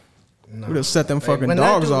 Fuck. We'd have set them fucking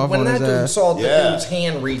dogs off on his When that dude ass. saw the dude's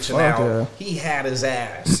hand reaching Fuck out, yeah. he had his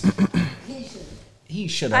ass. He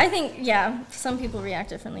should I have. think, yeah, some people react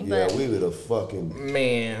differently, Yeah, but we would have fucking.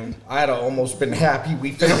 Man, I'd have almost been happy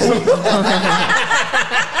we found him.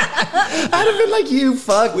 I'd have been like, you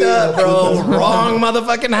fucked up, bro. Wrong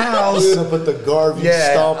motherfucking We house. would have put the Garvey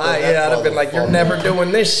stomp on that I'd have been like, you're motherfucker. never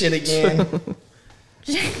doing this shit again.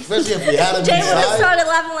 Especially if we had him Jay would have inside. started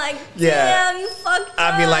laughing like, Yeah. damn, you fucked up.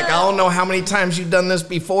 I'd be like, I don't know how many times you've done this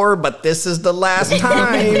before, but this is the last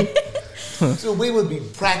time. So we would be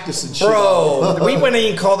practicing shit. Bro, we wouldn't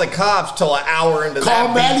even call the cops till an hour into Call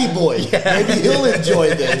that. Matty Boy. Maybe he'll enjoy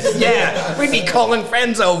this. Yeah, we'd be calling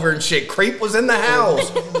friends over and shit. Creep was in the house.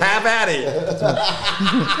 Have at it.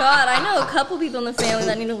 God, I know a couple people in the family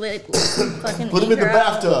that need to fucking Put him in the anchor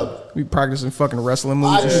out. bathtub. We practicing fucking wrestling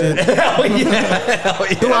moves and shit. Hell yeah. Hell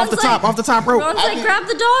yeah. Off the top, off the top rope. Ron's like, grab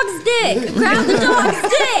the dog's dick. Grab the dog's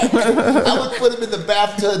dick. I would put him in the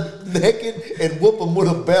bathtub naked and whoop him with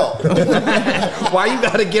a belt. Why you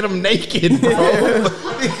gotta get him naked, bro?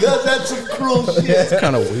 Because that's some cruel shit.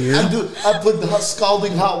 Kind of weird. I put the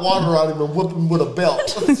scalding hot water on him and whip him with a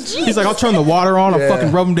belt. He's like, I'll turn the water on. I'll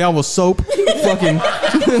fucking rub him down with soap. Fucking.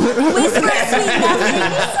 Whisper sweet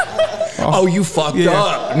nothings. Oh, you fucked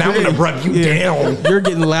up. Now I'm gonna rub you down. You're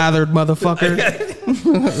getting lathered, motherfucker.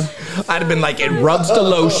 I'd have been like, it rubs the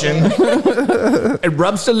lotion. It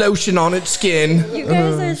rubs the lotion on its skin. You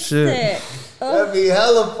guys are shit. sick. That'd be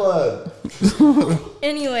hella fun.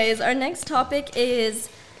 Anyways, our next topic is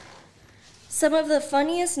some of the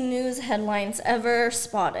funniest news headlines ever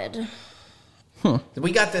spotted.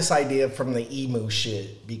 We got this idea from the emu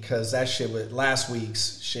shit because that shit was last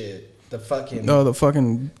week's shit. The fucking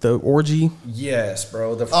The orgy. yes,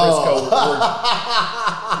 bro. The Frisco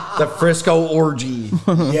orgy. The Frisco orgy.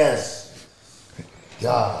 Yes.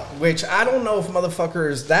 God. Which I don't know if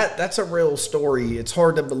motherfuckers that's a real story. It's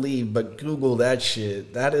hard to believe, but Google that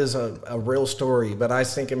shit. That is a real story. But I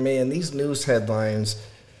was thinking, man, these news headlines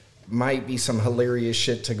might be some hilarious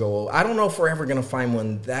shit to go. I don't know if we're ever gonna find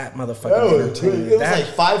one that motherfucking entertaining. It was That-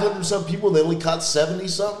 like 500 some people. They only caught 70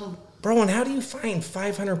 something. Bro, and how do you find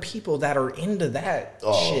 500 people that are into that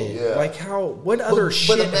shit? yeah. Like how? What other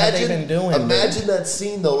shit have they been doing? Imagine that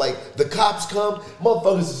scene though. Like the cops come,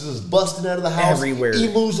 motherfuckers is just busting out of the house. Everywhere.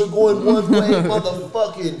 Emus are going one way,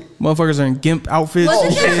 motherfucking. Motherfuckers are in gimp outfits and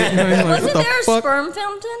Wasn't shit. there, Like, wasn't what the there a fuck? sperm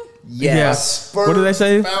fountain? Yes. Sperm What do they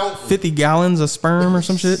say? fountain. 50 gallons of sperm or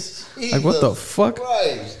some shit? Like, what the Jesus fuck?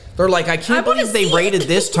 Christ. They're like, I can't wanna believe they see raided it.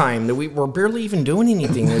 this time. That we were barely even doing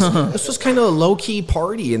anything. This was kind of a low key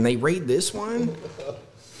party, and they raid this one.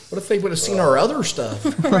 What if they would have seen our other stuff?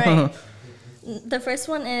 Right. The first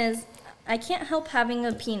one is, I can't help having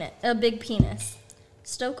a big penis.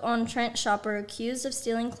 Stoke-on-Trent shopper accused of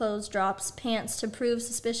stealing clothes drops pants to prove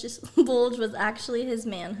suspicious bulge was actually his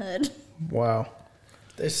manhood. Wow.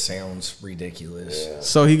 This sounds ridiculous.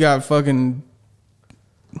 So he got fucking.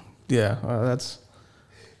 Yeah, that's.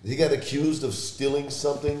 He got accused of stealing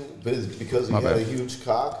something because he My had bad. a huge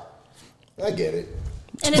cock. I get it.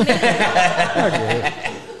 And it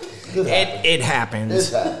made, It happens.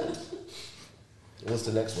 This happens. What's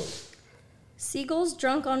the next one? seagulls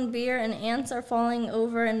drunk on beer and ants are falling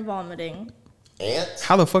over and vomiting. Ants?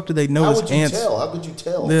 How the fuck did they know How it's would you ants? tell? How could you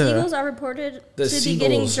tell? Yeah. Seagulls are reported The to be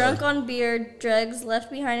getting seagulls drunk are- on beer, drugs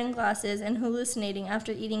left behind in glasses, and hallucinating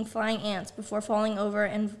after eating flying ants before falling over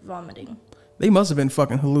and vomiting. They must have been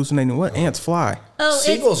fucking hallucinating. What ants fly? Oh,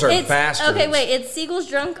 Seagulls are it's, bastards. Okay, wait. It's seagulls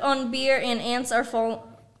drunk on beer and ants are falling.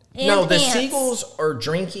 No, the seagulls are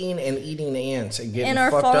drinking and eating ants and getting and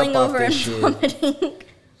are fucked falling up off over and this shit. vomiting.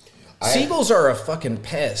 Seagulls are a fucking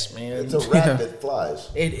pest, man. It's a rat that flies.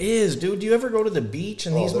 It is, dude. Do you ever go to the beach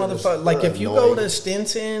and these they're just- motherfuckers? Like, they're if you go annoying. to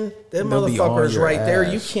Stinson, them They'll be on motherfuckers your right there,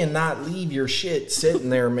 you ass. cannot leave your shit sitting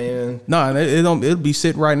there, man. Nah, it don't. It'll be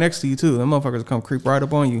sitting right next to you too. Them motherfuckers come creep right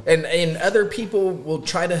up on you. And other people will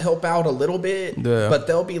try to help out a little bit, Yeah. but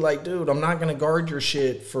they'll be like, dude, I'm not gonna guard your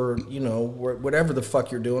shit for whatever the fuck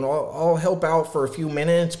you're doing. I'll help out for a few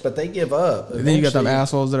minutes, but they give up. And then you got them Eventually-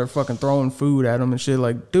 assholes that are fucking throwing food at them and shit.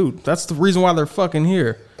 Like, dude, that's the reason why they're fucking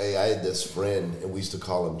here. Hey, I had this friend, and we used to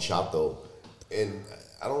call him Chato. And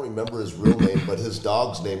I don't remember his real name, but his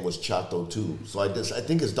dog's name was Chato too. So I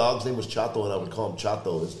think his dog's name was Chato, and I would call him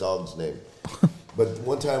Chato, his dog's name. But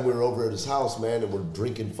one time we were over at his house, man, and we're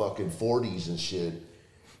drinking fucking 40s and shit.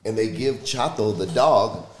 And they give Chato, the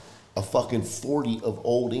dog, a fucking 40 of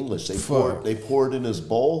Old English. They pour it in his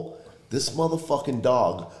bowl. This motherfucking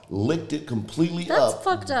dog licked it completely That's up.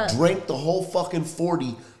 fucked up. Drank the whole fucking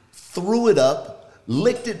 40, threw it up,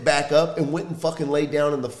 licked it back up, and went and fucking laid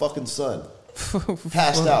down in the fucking sun.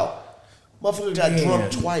 Passed out. Motherfucker got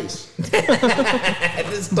drunk twice.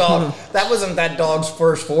 This dog, that wasn't that dog's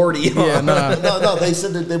first 40. Yeah, nah. No, they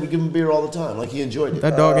said that they would give him beer all the time. Like, he enjoyed it.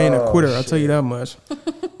 That dog ain't a quitter, I'll tell you that much.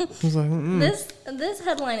 He's like, This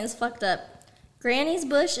headline is fucked up. Granny's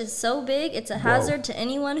bush is so big, it's a hazard to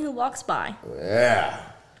anyone who walks by. Yeah.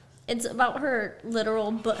 It's about her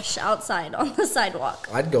literal bush outside on the sidewalk.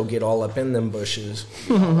 I'd go get all up in them bushes.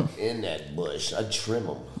 In that bush. I'd trim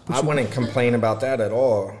them. I wouldn't complain about that at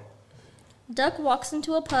all. Duck walks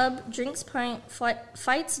into a pub, drinks pint,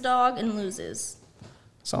 fights dog, and loses.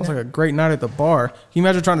 sounds like a great night at the bar. Can you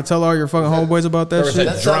imagine trying to tell all your fucking homeboys about that shit?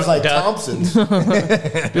 That sounds like Thompson's.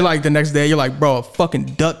 You're like, the next day, you're like, bro, a fucking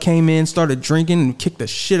duck came in, started drinking, and kicked the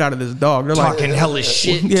shit out of this dog. They're Talking like, hella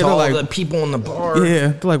shit to all the people in the bar. Yeah,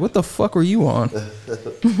 they're like, what the fuck were you on?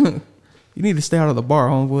 You need to stay out of the bar,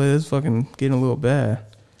 homeboy. It's fucking getting a little bad.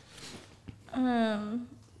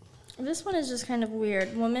 This one is just kind of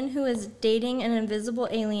weird. Woman who is dating an invisible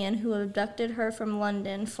alien who abducted her from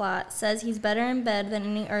London flat says he's better in bed than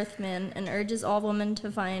any Earthman and urges all women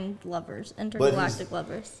to find lovers, intergalactic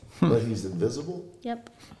lovers. But he's invisible? Yep.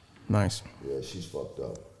 Nice. Yeah, she's fucked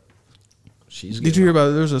up. Did you hear about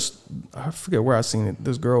it? There's this, I forget where I seen it.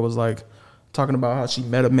 This girl was like talking about how she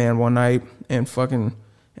met a man one night and fucking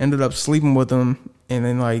ended up sleeping with him. And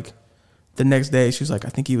then like the next day she was like, I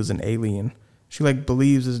think he was an alien. She like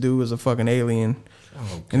believes this dude was a fucking alien.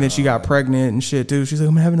 Oh, and then she got pregnant and shit too. She's like,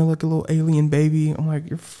 I'm having a little alien baby. I'm like,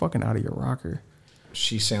 you're fucking out of your rocker.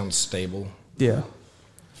 She sounds stable. Yeah.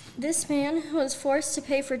 This man who was forced to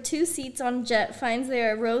pay for 2 seats on jet finds they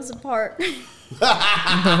are rows apart.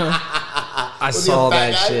 I saw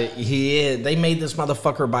that shit. They made this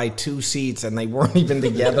motherfucker buy 2 seats and they weren't even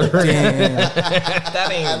together. That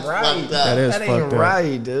ain't right. That ain't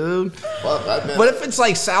right, dude. What if it's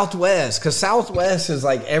like Southwest? Because Southwest is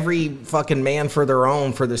like every fucking man for their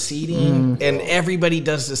own for the seating, and everybody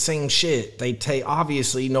does the same shit. They take,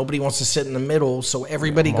 obviously nobody wants to sit in the middle, so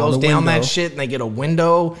everybody goes down that shit and they get a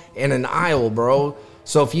window and an aisle, bro.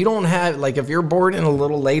 So if you don't have, like, if you're boarding a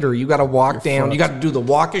little later, you got to walk down. Fucked. You got to do the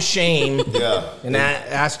walk of shame. Yeah. And that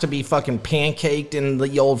has to be fucking pancaked in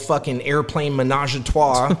the old fucking airplane menage a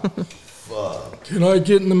trois. Fuck. Can I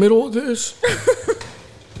get in the middle of this?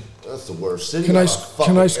 That's the worst. Can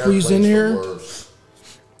I squeeze in here?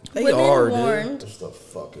 They are, dude. That's the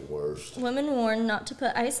fucking worst. Women warned not to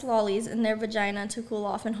put ice lollies in their vagina to cool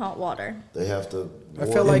off in hot water. They have to. I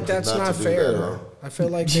feel like that's not fair. That, huh? I feel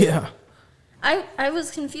like I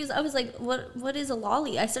was confused. I was like, what is a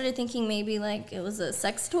lolly? I started thinking maybe like it was a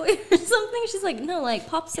sex toy or something. She's like, no, like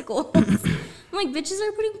popsicles. I'm like, bitches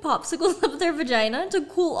are putting popsicles up their vagina to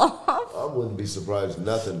cool off. I wouldn't be surprised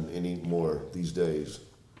nothing anymore these days.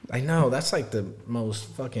 I know, that's like the most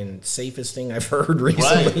fucking safest thing I've heard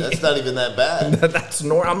recently. Right, that's not even that bad. That's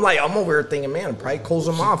I'm over here thinking, man, it probably cools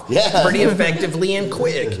them off pretty effectively and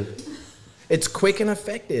quick. It's quick and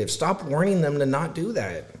effective. Stop warning them to not do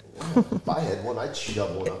that. If I had one, I'd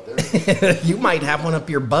shove one up there. You might have one up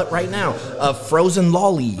your butt right now. A frozen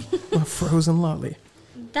lolly. A frozen lolly.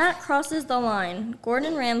 That crosses the line.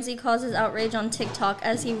 Gordon Ramsay causes outrage on TikTok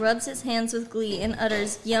as he rubs his hands with glee and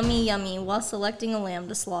utters "yummy, yummy" while selecting a lamb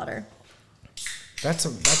to slaughter.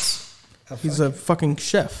 He's a fucking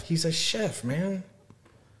chef. He's a chef, man.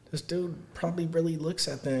 This dude probably really looks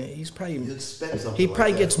at the. He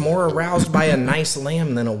probably gets more aroused by a nice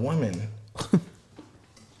lamb than a woman.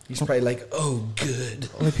 He's probably like, oh, good.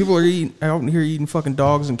 Like people are out here eating fucking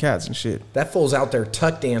dogs and cats and shit. That fool's out there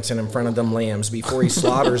tuck dancing in front of them lambs before he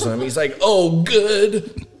slaughters them. He's like, oh,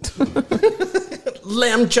 good.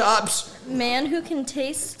 Lamb chops. Man who can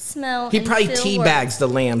taste, smell, he and probably feel teabags the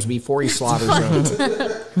lambs before he slaughters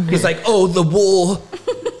them. He's like, oh, the wool.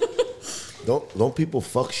 Don't people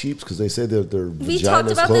fuck sheep because they say their vagina's We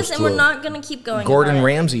talked about close this and we're not going to keep going. Gordon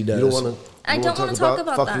Ramsay does. You don't want to. I don't want to talk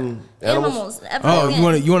about that. Animals. Oh, you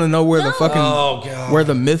want to know where the fucking where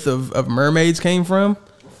the myth of mermaids came from?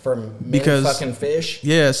 From because fucking fish.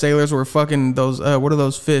 Yeah, sailors were fucking those. What are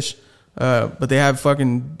those fish? But they have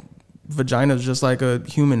fucking vaginas just like a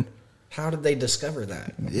human. How did they discover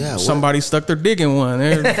that? Yeah, somebody stuck their dick in one.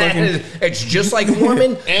 It's just like a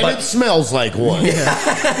woman, and it smells like one.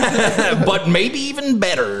 Yeah. But maybe even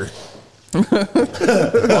better.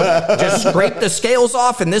 Just scrape the scales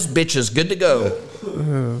off, and this bitch is good to go.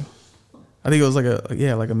 I think it was like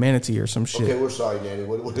a manatee or some shit. Okay, we're sorry, Nanny.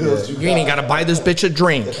 What else you ain't got to buy this bitch a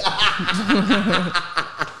drink.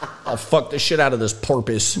 I'll fuck the shit out of this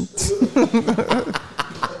porpoise.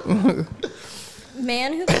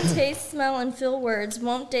 Man who can taste, smell, and feel words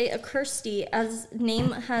won't date a Kirsty, as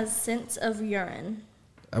name has scents of urine.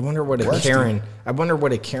 I wonder what a Karen. I wonder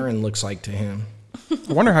what a Karen looks like to him.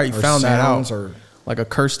 I wonder how he found that out. Or like a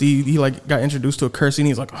Kirsty, he like got introduced to a Kirsty, and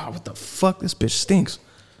he's like, "Oh, what the fuck? This bitch stinks."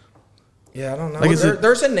 yeah, I don't know. Like,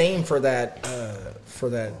 There's a name for that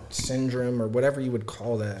syndrome or whatever you would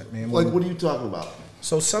call that, man. Like, what are you talking about?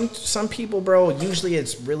 So some people, bro. Usually,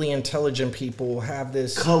 it's really intelligent people have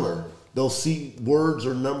this Color. They'll see words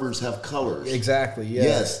or numbers have colors. Exactly. Yeah.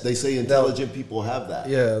 Yes, they say intelligent people have that.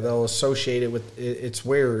 Yeah, they'll associate it with it's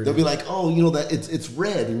weird. They'll be like, "Oh, you know that it's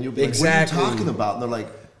red," and you'll be like, Exactly. "What are you talking about?" And they're like,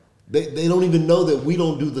 they don't even know that we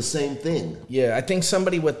don't do the same thing. Yeah, I think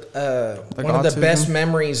somebody with Like one of the autism? best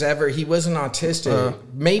memories ever. He wasn't autistic.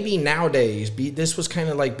 Maybe nowadays. This was kind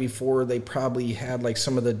of like before they probably had like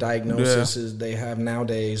some of the diagnoses they have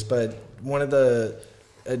nowadays. But one of the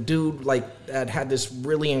a dude like that had this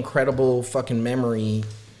really incredible fucking memory,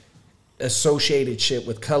 associated shit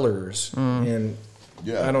with colors, and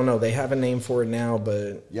Yeah. I don't know. They have a name for it now,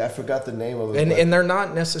 but Yeah, I forgot the name of it. and they're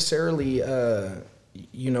not necessarily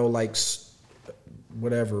like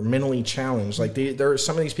whatever mentally challenged. Like there are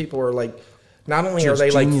some of these people are like, not only are Just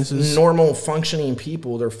they geniuses. like normal functioning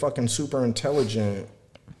people, they're fucking super intelligent.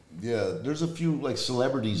 Yeah, there's a few like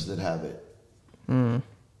celebrities that have it.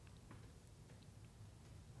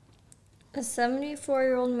 A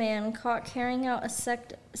 74-year-old man caught carrying out a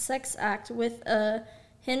sex act with a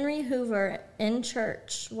Henry Hoover in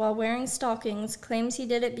church while wearing stockings claims he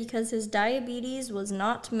did it because his diabetes was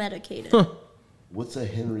not medicated. What's a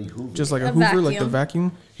Henry Hoover? Just like a A Hoover, like the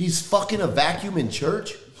vacuum. vacuum. He's fucking a vacuum in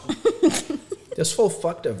church? This fool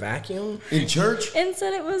fucked a vacuum. In church? And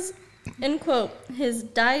said it was, end quote, his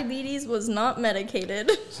diabetes was not medicated.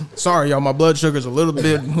 Sorry, y'all, my blood sugar's a little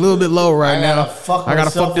bit low right I now. gotta fuck I gotta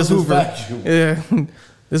myself fuck this with Hoover. this vacuum. Yeah,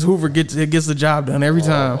 this Hoover gets the job done every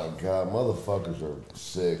time. Oh my god, motherfuckers are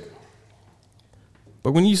sick.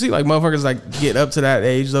 But when you see like motherfuckers like get up to that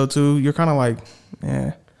age though too, you're kind of like,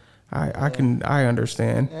 yeah, I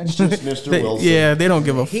understand. That's just Mr. Wilson. Yeah, they don't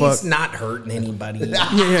give a fuck. He's not hurting anybody.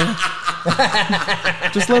 Yeah,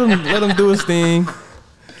 just let him do his thing.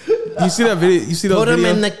 You see that video? You see those Put him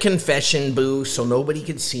videos? in the confession booth so nobody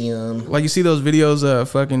could see him. Like you see those videos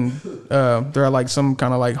they're at like some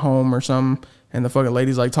kind of like home or something, and the fucking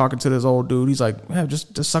lady's like talking to this old dude. He's like, yeah,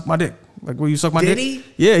 just suck my dick. Like, will you suck my Did dick? he?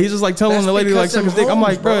 Yeah, he's just like telling That's the lady to like because suck his them dick. I'm homes,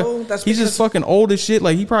 like, bro, bro. That's he's just because- fucking old as shit.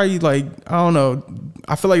 Like he probably like, I don't know.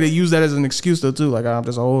 I feel like they use that as an excuse though too. Like I'm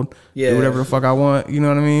just old. Yeah. Do whatever the fuck I want. You know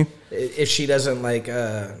what I mean? If she doesn't like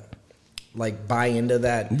buy into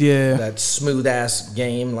that that smooth ass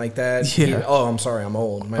game like that. Yeah. Oh, I'm sorry, I'm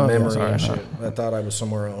old. My Oh, yeah, memory sorry, and no. shit. I thought I was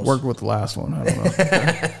somewhere else. Worked with the last one. I don't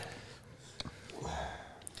know.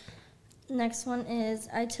 Next one is,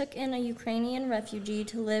 I took in a Ukrainian refugee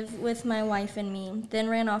to live with my wife and me, then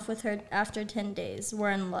ran off with her after 10 days.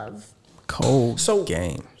 We're in love. Cold So-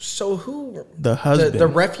 game. So who The husband. the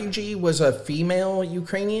refugee was a female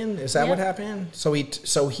Ukrainian? Is that what Yeah. happened? So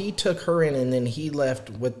he took her in and then he left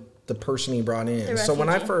with the person he brought in. The So when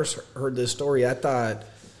I refugee. first heard this story, I thought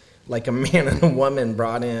like a man and a woman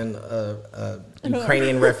brought in a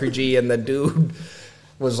Ukrainian refugee and the dude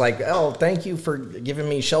was like, "Oh, thank you for giving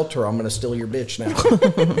me shelter. I'm going to steal your bitch now."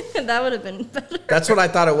 That would have been better. That's what I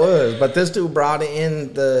thought it was. But this dude brought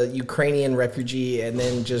in the Ukrainian refugee and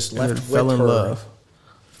then just And left then with fell in her. love.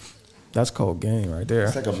 That's cold game right there.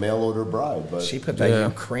 It's like a mail order bride, but She put that Yeah.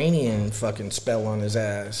 Ukrainian fucking spell on his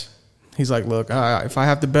ass. He's like, look, if I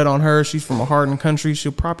have to bet on her, she's from a hardened country,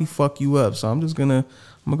 she'll probably fuck you up. So I'm gonna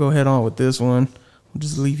go head on with this one. I'll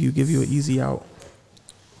just give you an easy out.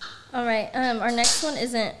 All right. Our next one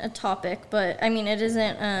isn't a topic, but I mean, it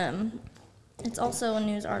isn't. It's also a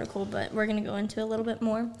news article, but we're gonna go into a little bit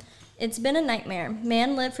more. It's been a nightmare.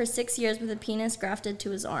 Man lived for 6 years with a penis grafted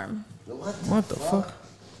to his arm. What the fuck?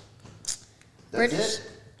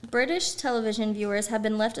 British television viewers have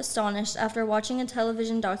been left astonished after watching a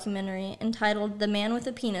television documentary entitled "The Man with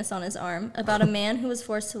a Penis on His Arm" about a man who was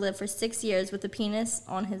forced to live for 6 years with a penis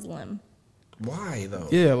on his limb. Why though?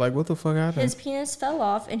 Yeah, like what the fuck happened? His penis fell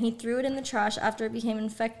off and he threw it in the trash after it became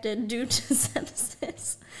infected due to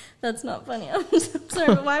sepsis. That's not funny. I'm so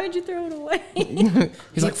sorry, but why would you throw it away?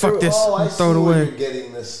 He's like, fuck this. Oh, I I'll see throw it where away. you're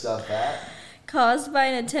getting this stuff at. Caused by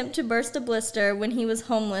an attempt to burst a blister when he was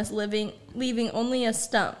homeless, leaving only a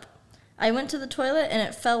stump. I went to the toilet and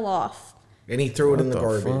it fell off. And he threw it in the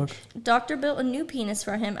What the garbage. fuck? Doctor built a new penis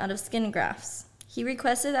for him out of skin grafts. He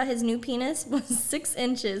requested that his new penis was 6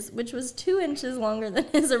 inches, which was 2 inches longer than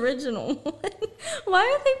his original one. Why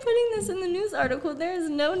are they putting this in the news article? There is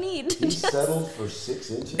no need to He settled for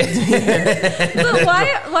 6 inches? But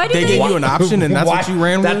why did They gave you an option, and that's what you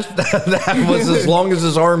ran with? That was as long as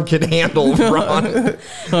his arm could handle, Ron. That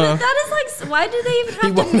is like, why do they even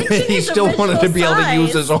have to mention He his still wanted to be able to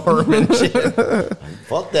use size? his arm and shit.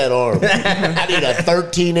 Fuck that arm. I need a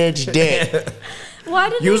 13-inch dick. Why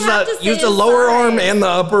did Use they have to say the his lower size? arm and the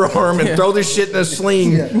upper arm and throw this shit in a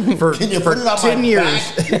sling for Can you put it on 10 my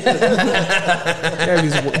years. back? Yeah,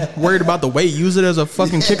 he's worried about the weight. Use it as a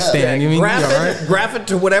fucking kickstand. You mean? Yeah, right? Graph it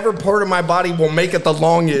to whatever part of my body will make it the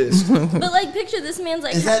longest. But like, picture this man's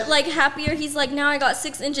like Is that- like happier. He's like, now I got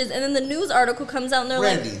 6 inches, and then the news article comes out and they're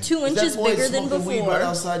Randy, like 2 is that inches boy bigger than smoking weed before. right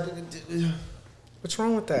outside? What's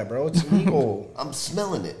wrong with that, bro? It's illegal. I'm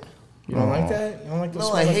smelling it. You don't like that? You don't like the No,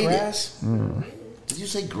 smell I of hate grass? Did you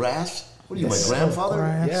say grass? What are you, my grandfather?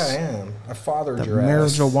 grass. Yeah, I am. I fathered The your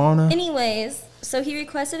ass. marijuana. Anyways, so he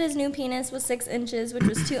requested his new penis was 6 inches, which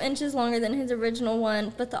was 2 inches longer than his original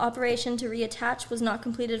one, but the operation to reattach was not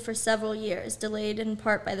completed for several years, delayed in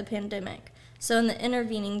part by the pandemic. So in the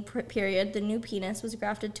intervening period, the new penis was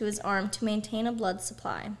grafted to his arm to maintain a blood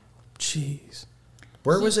supply. Jeez.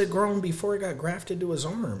 Where was it grown before it got grafted to his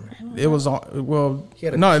arm? It was on. Well, He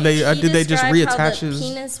had a no. They He did they just described reattach how the his?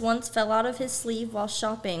 penis once fell out of his sleeve while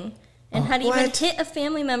shopping, and had What? even hit a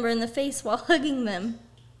family member in the face while hugging them.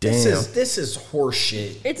 This Damn. is horse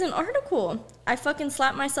shit. It's an article. I fucking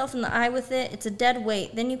slapped myself in the eye with it. It's a dead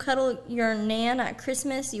weight. Then you cuddle your nan at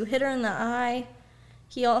Christmas. You hit her in the eye.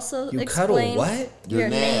 He also You cuddle explained what? Your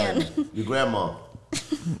nan. Your grandma.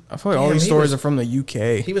 I feel like all Damn, these he stories was- are from the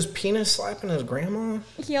UK. He was penis slapping his grandma?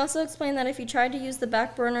 He also explained that if he tried to use the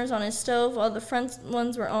back burners on his stove while the front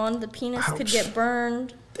ones were on, the penis could Ouch. get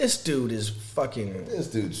burned. This dude is fucking... This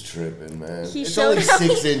dude's tripping, man. He It's showed only how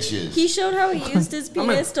 6 he- inches. He showed how he used his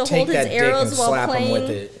gonna penis to take hold his that dick arrows and while slap him playing, with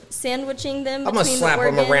it. sandwiching them I'm between gonna slap the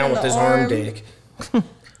him organ around and with the his arm dick.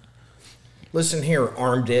 Listen here,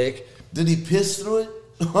 arm dick. Did he piss through it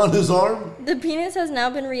on his arm? The penis has now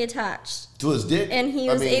been reattached, To his dick? and he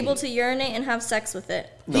I was mean, able to urinate and have sex with it.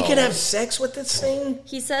 He could have sex with this thing?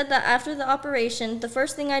 He said that after the operation, the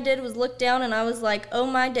first thing I did was look down and I was like, oh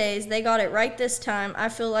my days, they got it right this time. I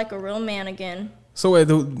feel like a real man again. So wait,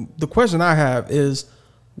 the question I have is,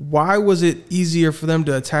 why was it easier for them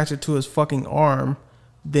to attach it to his fucking arm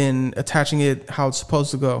than attaching it how it's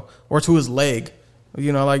supposed to go, or to his leg?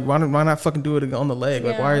 You know, like why not fucking do it on the leg?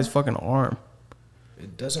 Like why Yeah. his fucking arm?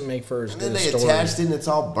 It doesn't make for as And good then a they story. attached it and it's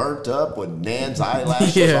all burnt up with Nan's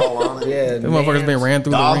eyelashes Yeah. all on it. Yeah, The motherfuckers been ran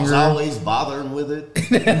through the Dog's ringer. always bothering with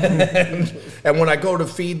it. And when I go to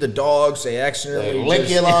feed the dogs, they They accidentally lick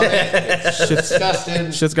just- it on it. It's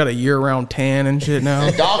disgusting. Shit's got a year-round tan and shit now.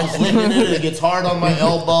 The dog's licking it and it gets hard on my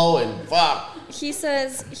elbow and fuck. He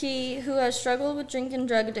says he who has struggled with drink and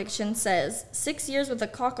drug addiction says 6 years with a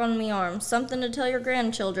cock on me arm, something to tell your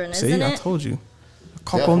grandchildren, isn't See, I it? told you.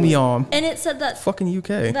 Cock on the arm. And it said that Fucking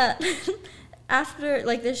UK. that after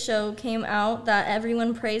like this show came out, that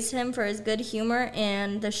everyone praised him for his good humor,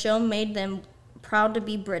 and the show made them proud to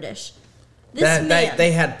be British. This man,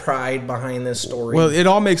 they had pride behind this story. Well, it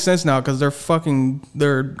all makes sense now because their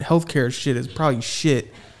healthcare shit is probably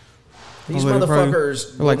shit. These They're probably-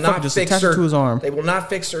 motherfuckers they're like, will fuck it, not just fix attach it their, to his arm. They will not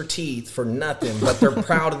fix their teeth for nothing, but they're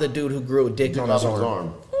proud of the dude who grew a dick on his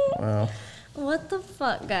arm. what the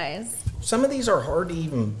fuck, guys? Some of these are hard to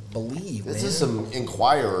even believe, This man. is some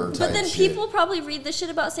Inquirer type But then shit. people probably read the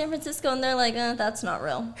shit about San Francisco and they're like, that's not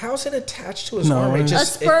real. How's it attached to his No, arm? It it's-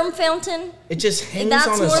 just, A sperm fountain? it just hangs That's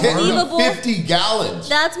on his more arm. believable. 50 gallons.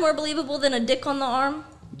 That's more believable than a dick on the arm?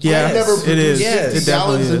 Yeah, I've never it is. produced Yes. 50 It definitely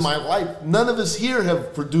gallons in is. my life. None of us here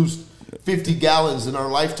have produced 50 gallons in our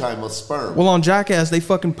lifetime of sperm. Well, on Jackass, they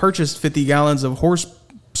fucking purchased 50 gallons of horse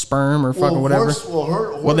sperm or fucking whatever.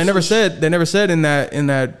 Well, they never said in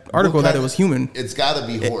that article that it was human. It's got to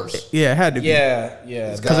be horse. Yeah, it had to be.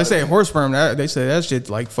 Yeah. Because they say horse sperm, they say that shit's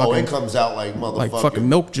like Oh, fucking it comes out like motherfucking. like fucking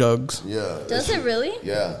milk jugs. Yeah. Does it really?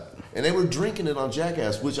 Yeah. And they were drinking it on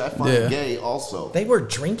Jackass, which I find Yeah. gay also. They were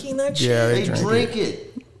drinking that shit? Yeah, They drank drink it.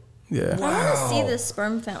 Yeah. I want to see this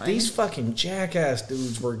sperm fountain. These fucking Jackass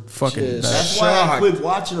dudes were Fucking just nuts. That's why I shocked. quit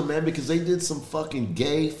watching them, man, because they did some fucking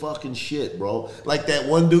gay fucking shit, bro. Like that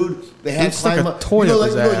one dude, they had Dude stuck climb a up. toy You know, up like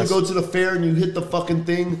his you know, you ass. go to the fair and you hit the fucking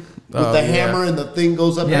thing with Oh, the yeah. hammer and the thing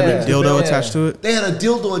goes up. Yeah. and rings the Dildo bell. attached to it. They had a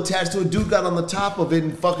dildo attached to it. Dude got on the top of it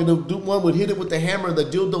and fucking the dude, one would hit it with the hammer and the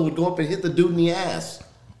dildo would go up and hit the dude in the ass.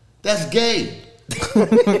 That's gay.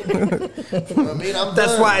 I mean, I'm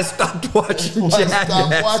That's done. why I stopped watching That's why I Jackass.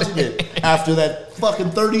 stopped watching it. After that fucking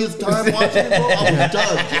 30th time watching it, bro, I was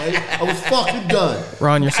done, Jay. I was fucking done.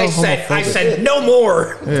 Ron, you're so homophobic. I said no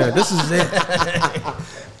more. Yeah, this is it.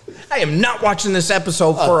 I am not watching this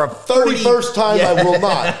episode for a 31st time. Yeah. I will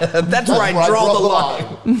not. That's where I draw the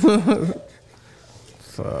line.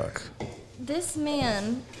 Fuck. This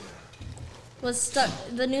man was stuck.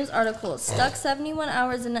 The news article: stuck 71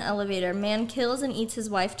 hours in an elevator. Man kills and eats his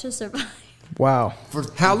wife to survive. Wow. For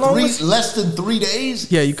How long was- less than 3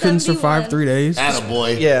 days? Yeah, you couldn't survive 3 days.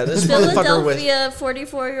 Attaboy. Yeah, this motherfucker was. Philadelphia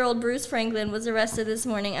 44-year-old Bruce Franklin was arrested this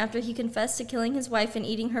morning after he confessed to killing his wife and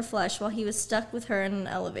eating her flesh while he was stuck with her in an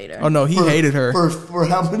elevator. Oh no, he hated her. For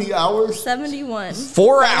how many hours? 71.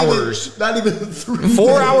 4 hours. Not even 3 4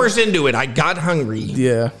 days. hours into it, I got hungry.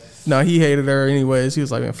 Yeah. No, he hated her anyways. He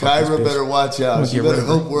was like, man, fuck this Kyra bitch. better watch out. She get better rid of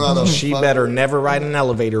her. hope we're on a She fucking- better never ride an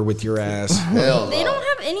elevator with your ass. Hell They no. don't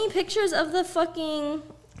have any pictures of the fucking...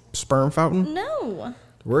 Sperm fountain? No.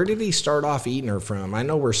 Where did he start off eating her from? I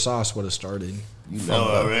know where Sauce would have started. You know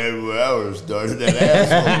already where I started that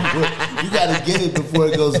asshole. You got to get it before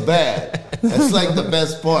it goes bad. That's like the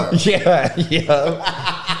best part. Yeah.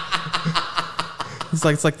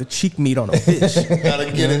 It's like the cheek meat on a fish. Got to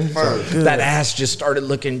get it first. That ass just started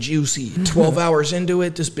looking juicy. 12 hours into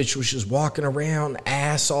it, this bitch was just walking around,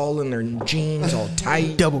 ass all in her jeans, all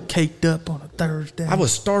tight. Double caked up on a Thursday. I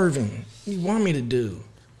was starving. What do you want me to do?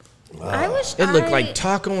 I wish It looked like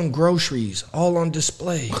taco and groceries all on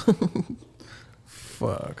display.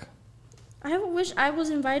 Fuck. I wish I was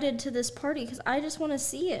invited to this party because I just want to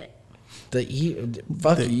see it.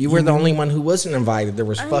 You were the only one who wasn't invited. There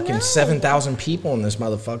was I fucking know. 7,000 people in this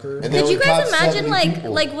motherfucker. And they Could you only guys caught imagine, 70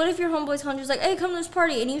 people. like, what if your homeboy's conjure's like, hey, come to this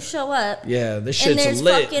party, and you show up, Yeah, this and shit's there's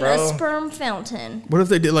lit, fucking bro. a sperm fountain. What if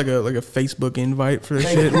they did like a Facebook invite for this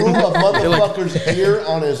They shit? grew a motherfucker's ear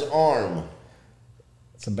on his arm.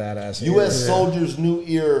 It's a badass. U.S. soldier's new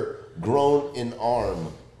ear grown in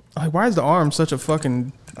arm. Like, why is the arm such a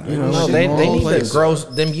fucking, you know, No, like they wrong need to place? grow.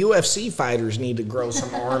 Them UFC fighters need to grow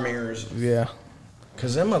some arm ears. Yeah.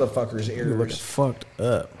 Because them motherfuckers' You're looking ears. fucked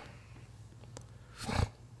up.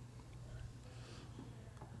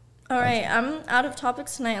 All right, I'm out of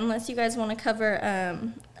topics tonight unless you guys want to cover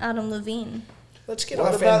Adam Levine. Let's get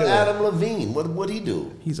What off about into Adam Levine? What'd he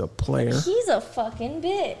do? He's a player. He's a fucking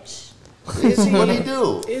bitch. Is he? What'd he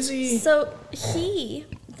do? it. Is he? So Mr.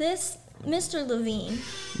 Levine,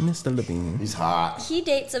 Mr. Levine. He's hot. he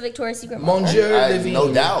dates a Victoria's Secret model, Monsieur Levine.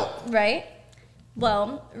 No doubt. right?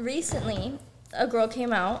 Well, recently a girl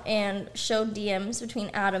came out and showed DMs between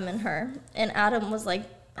Adam and her, and Adam was like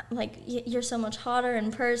you're so much hotter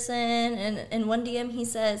in person. And in one DM he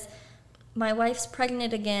says, "My wife's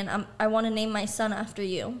pregnant again. I want to name my son after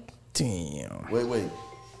you." Damn. Wait.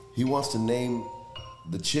 He wants to name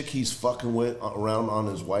the chick he's fucking with around on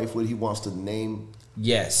his wife with. He wants to name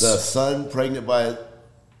Yes. the son pregnant by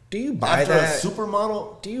Do you buy after that? a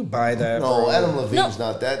supermodel. Do you buy that? No, bro? Adam Levine's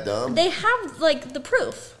No. not that dumb. They have like the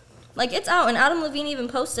proof, like it's out, and Adam Levine even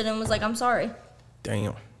posted and was like, "I'm sorry."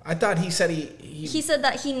 Damn. I thought he said he He said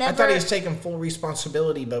that he never. I thought he was taking full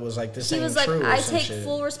responsibility, but was like, this He ain't was like, true or I some take shit.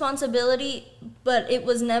 full responsibility, but it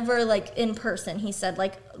was never like in person. He said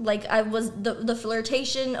like I was the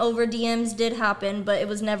flirtation over DMs did happen, but it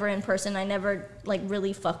was never in person. I never like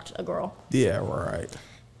really fucked a girl. Yeah, right.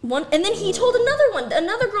 One, and then he told another one.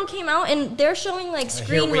 Another girl came out and they're showing like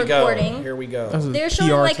screen Here we go. recording. Here we go. That's a They're showing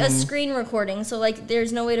PR like a team. screen recording, so like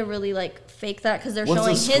there's no way to really like fake that because they're What's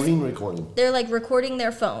showing a his. screen recording? They're like recording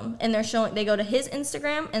their phone and they're showing. They go to his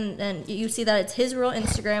Instagram and then you see that it's his real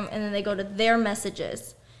Instagram, and then they go to their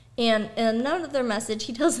messages. And in another message,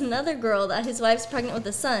 he tells another girl that his wife's pregnant with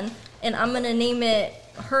a son, and I'm gonna name it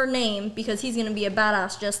her name because he's gonna be a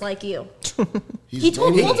badass just like you. He's He told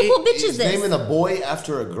naming- multiple bitches he's this. naming a boy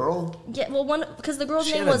after a girl. Yeah, well, one because the girl's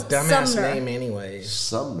She name had a was dumbass Sumner. name anyways.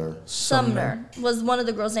 Sumner. Was one of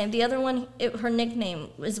the girls' name. The other one, her nickname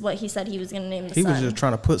is what he said he was gonna name the He son. was just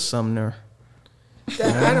trying to put Sumner.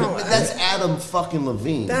 I don't. That's Adam fucking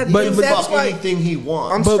Levine. That- he but can that's fuck why- anything he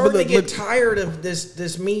wants. I'm But starting to get look- tired of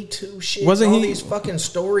this Me Too shit. Wasn't all he- these fucking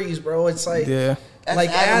stories, bro? It's like, Yeah. That's like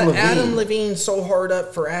Adam Levine. Adam Levine's so hard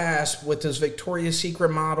up for ass with his Victoria's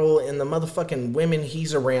Secret model and the motherfucking women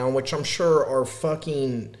he's around, which I'm sure are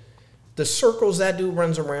fucking the circles that dude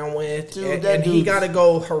runs around with. Dude, and that he dude- got to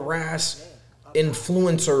go harass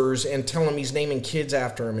influencers and tell them he's naming kids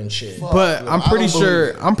after him and shit. But I'm I pretty don't sure.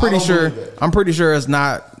 believe it. I'm pretty I don't sure. believe it. I'm pretty sure it's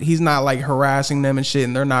not. He's not like harassing them and shit,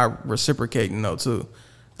 and they're not reciprocating though too.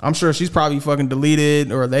 I'm sure she's probably fucking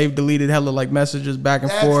deleted, or they've deleted hella like messages back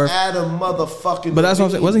and forth. Adam motherfucking. But that's what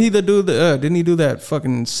I'm saying. Wasn't he the dude that didn't he do that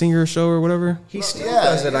fucking singer show or whatever? He still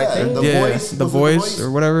does it, I think. The voice or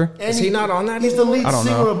whatever. And is he not on that? He's the lead I don't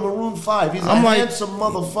singer know. of Maroon 5. He's a handsome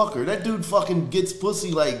motherfucker. That dude fucking gets pussy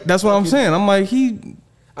like. That's what I'm saying. I'm like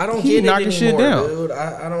I don't he get it knocking anymore, shit down. dude.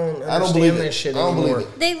 I don't I don't believe understand that it. shit I don't anymore. believe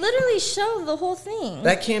it. They literally show the whole thing.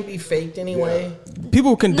 That can't be faked anyway.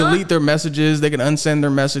 People can delete their messages. They can unsend their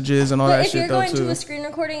messages and all But that if shit you're though going too. to a screen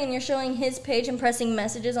recording and you're showing his page and pressing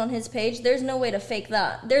messages on his page, there's no way to fake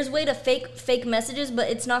that. There's way to fake messages, but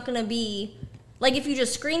it's not going to be like if you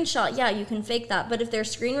just screenshot. Yeah, you can fake that. But if they're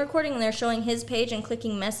screen recording and they're showing his page and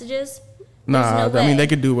clicking messages, Nah, no I mean way. they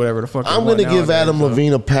could do whatever the fuck. I'm gonna give Adam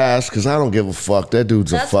Levine a pass because I don't give a fuck. That dude's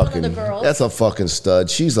That's a one of fucking. the girls. That's a fucking stud.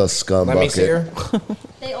 She's a scum Let bucket. me see her.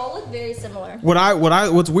 they all look very similar.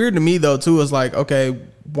 What's weird to me though too is like, okay,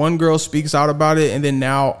 one girl speaks out about it, and then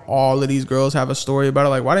now all of these girls have a story about it.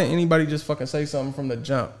 Like, why didn't anybody just fucking say something from the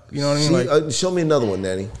jump? You know what I mean? Like, Show me another one,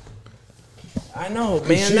 Nanny. I know,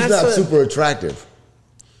 man. She's That's not super attractive.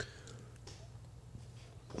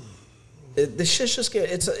 This shit's just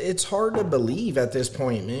it's hard to believe at this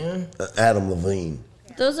point, man. Adam Levine.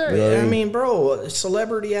 Those are. I mean, bro,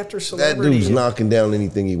 celebrity after That celebrity. dude's knocking down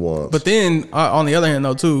anything he wants. but then on the other hand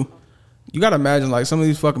though too, you gotta imagine like some of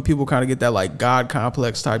these fucking people kind of get that like God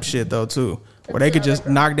complex type shit though too, where they could just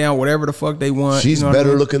knock down whatever the fuck they want. She's you know what I better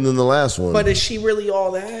mean? looking than the last one. But is she really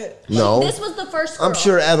all that? No. This was the first girl. I'm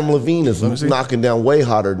sure Adam Levine is knocking down way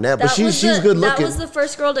hotter than that. But she's good looking. That was the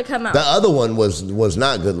first girl to come out. The other one was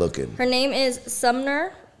not good looking. Her name is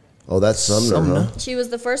Sumner. Oh, that's Sumner, huh? She was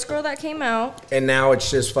the first girl that came out. And now it's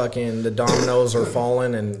just fucking the dominoes are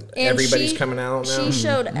falling and everybody's coming out now. She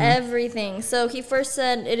showed everything. So he first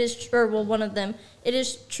said, one of them, it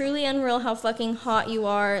is truly unreal how fucking hot you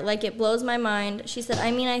are. Like, it blows my mind. She said,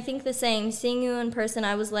 I mean, I think the same. Seeing you in person,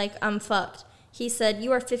 I was like, I'm fucked. He said,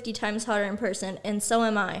 you are 50 times hotter in person, and so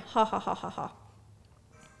am I. Ha ha ha ha ha.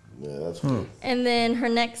 Yeah, that's cool. And then her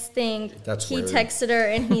next thing, he weird. texted her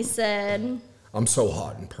and he said... I'm so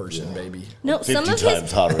hot in person, baby. No, some 50 of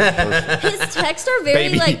times hotter in person. his texts are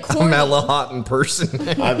very, like, corny. I'm hella hot in person.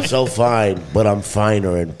 I'm so fine, but I'm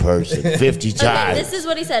finer in person. 50 Okay, times. this is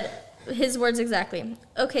what he said. His words exactly.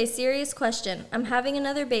 Okay, serious question. I'm having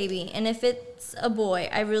another baby, and if it's a boy,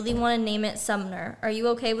 I really want to name it Sumner. Are you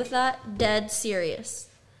okay with that? Dead serious.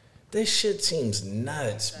 This shit seems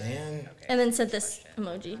nuts, man. And then sent this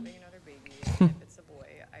emoji.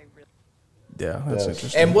 Yeah, that's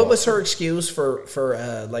interesting. And what was her excuse for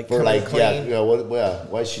coming clean?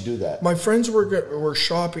 Why'd she do that? My friends were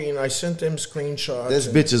shopping. I sent them screenshots. This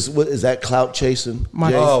bitch is that clout chasing?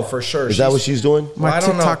 Jay? Oh, for sure. Is that what she's doing? My I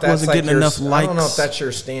don't know if TikTok that's wasn't like getting your- enough I don't know if likes. that's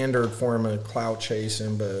your standard form of clout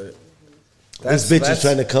chasing, but This bitch is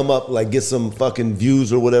trying to come up, like get some fucking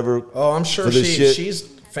views or whatever. Oh, I'm sure for this shit. she's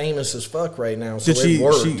famous as fuck right now. So Did it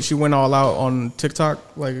worked. she went all out on TikTok,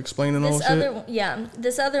 like explaining all This shit?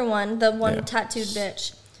 this other one, the one tattooed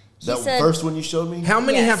bitch. He That said, first one you showed me? How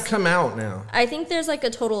many Yes. have come out now? I think there's like a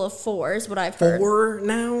total of 4 is what I've heard. 4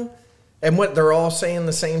 now? And what, they're all saying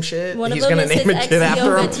the same shit? One of He's them going to is name a his kid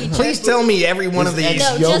after ex-yoga him? teacher. Please tell me every one of these.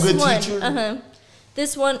 No, yoga just one. teacher?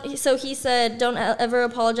 This one, so he said, don't ever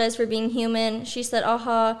apologize for being human. She said,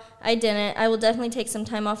 aha, I didn't. I will definitely take some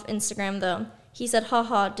time off Instagram, though. He said,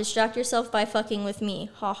 haha, distract yourself by fucking with me.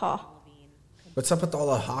 Haha. What's up with all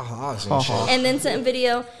the ha-has and shit? And then sent a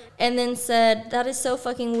video and then said, that is so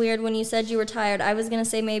fucking weird when you said you were tired. I was going to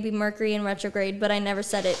say maybe Mercury in retrograde, but I never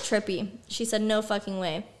said it. Trippy. She said, no fucking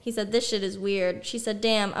way. He said, this shit is weird. She said,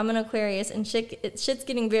 damn, I'm an Aquarius and shit's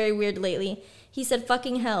getting very weird lately. He said,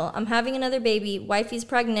 fucking hell, I'm having another baby, wifey's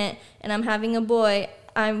pregnant, and I'm having a boy.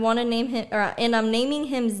 I want to name him, and I'm naming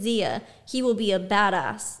him Zia. He will be a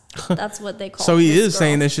badass. That's what they call So he this is girl.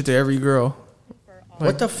 saying this shit to every girl.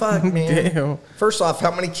 What the fuck, man? Damn. First off,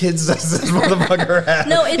 how many kids does this motherfucker have?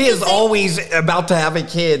 No, it's he the is same- always about to have a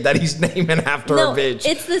kid that he's naming after No, a bitch.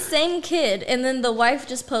 it's the same kid, and then the wife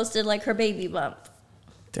just posted like her baby bump.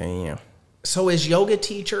 Damn. So his yoga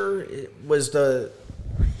teacher was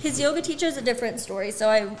His yoga teacher is a different story. So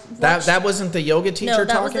I that watched- wasn't the yoga teacher No,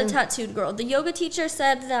 that talking? was the tattooed girl. The yoga teacher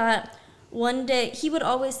said that one day he would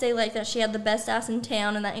always say like that she had the best ass in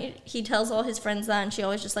town, and that he tells all his friends that, and she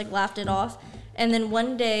always just like laughed it off. And then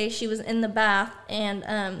one day she was in the bath,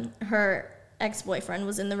 and her ex-boyfriend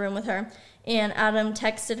was in the room with her, and Adam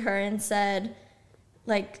texted her and said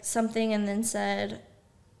like something, and then said,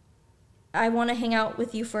 I want to hang out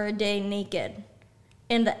with you for a day naked.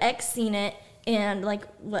 And the ex seen it, and like,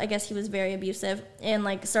 well, I guess he was very abusive, and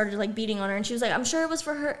like started like beating on her, and she was like, I'm sure it was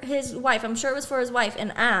for his wife, I'm sure it was for his wife,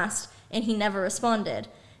 and asked, and he never responded.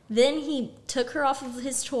 Then he took her off of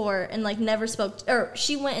his tour and like never spoke. Or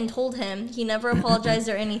she went and told him. He never apologized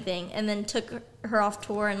or anything, and then took her off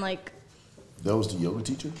tour and like. That was the yoga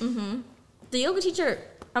teacher? Mm-hmm. The yoga teacher,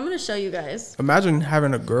 I'm going to show you guys. Imagine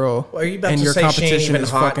having a girl Well, are you about and to your say she ain't competition even is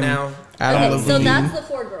hot fucking now? Adam Okay, Levine. so that's the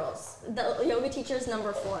 4 girls. The yoga teacher is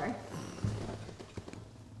number 4.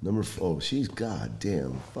 Number 4. Oh, she's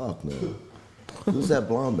goddamn. Fuck no. Who's that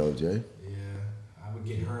blonde though, Jay? Yeah, I would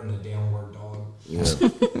get her in the downward dog. Yeah,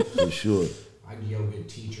 for sure. I'd yoga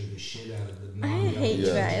teacher the shit out of the I hate you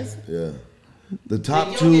guys. Yeah. The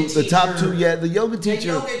top two, yeah, the yoga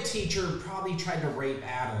teacher. The yoga teacher probably tried to rape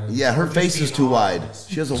Adam. Yeah, her Just face is being too wide. honest.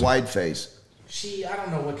 She has a wide face. I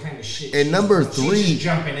don't know what kind of shit. And number she's 3, just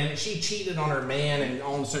jumping in. She cheated on her man, and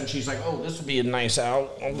all of a sudden she's like, "Oh, this would be a nice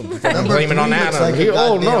out." I'm gonna fucking number blame 3 it on looks Adam. like a he was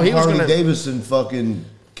Harley gonna. Davidson fucking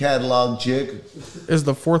catalog chick. Is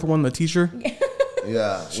the 4th one the teacher?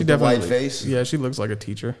 Yeah, She with the definitely white face. Yeah, she looks like a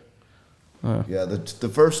teacher. Yeah, the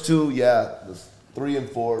first 2, yeah, the 3 and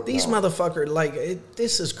 4. These no. motherfuckers, like,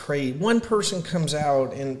 this is crazy. One person comes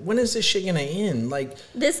out, and when is this shit gonna end? Like,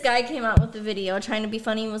 This guy came out with the video trying to be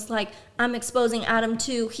funny and was like, I'm exposing Adam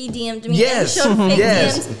too. He DM'd me Yes. and showed fake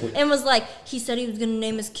Yes. DMs and was like, he said he was going to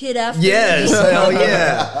name his kid after yes, me. hell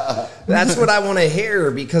yeah. That's what I want to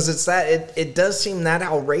hear, because it's that it does seem that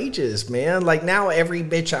outrageous, man. Like, now every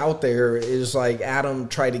bitch out there is like, Adam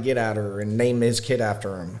tried to get at her and name his kid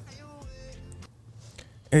after him.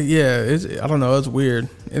 Yeah, I don't know, it's weird.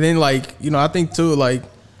 And then like, you know, I think too, like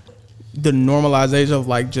the normalization of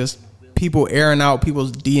like just people airing out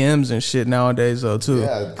people's DMs and shit nowadays though too.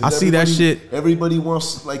 Yeah, I see that shit. Everybody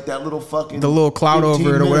wants like that little fucking The little cloud 15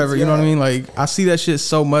 over it or whatever, minutes, you know what I yeah. mean? Like I see that shit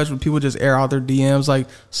so much when people just air out their DMs. Like,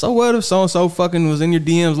 so what if so and so fucking was in your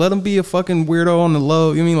DMs? Let them be a fucking weirdo on the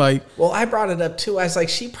low. You know what I mean? Like, Well, I brought it up too. I was like,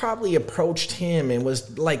 she probably approached him and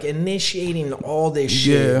was like initiating all this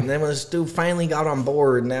shit. Yeah. And then when this dude finally got on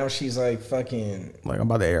board, now she's like fucking. I'm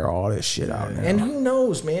about to air all this shit out now. And who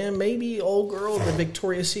knows, man? Maybe old girl, the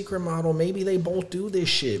Victoria's Secret model, maybe they both do this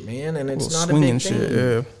shit, man. And it's Little not a swinging big thing. shit,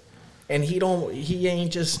 yeah. And he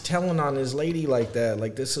ain't just telling on his lady like that.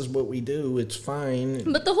 Like, this is what we do. It's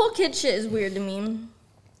fine. But the whole kid shit is weird to me.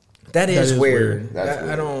 That is is weird. weird. That's I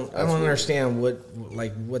weird. don't That's weird. understand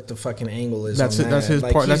what the fucking angle is. That's on it- that's that. his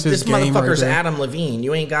Like, part- that's this his game right motherfucker's there. Adam Levine.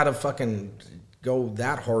 You ain't gotta fucking go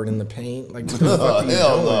that hard in the paint. Like, what the fuck are you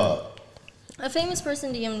Hell doing? no. A famous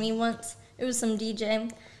person DM'd me once. It was some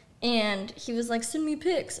DJ. And he was like, send me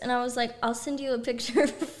pics. And I was like, I'll send you a picture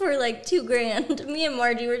for like $2,000. Me and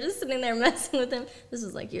Margie were just sitting there messing with him. This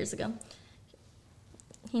was like years ago.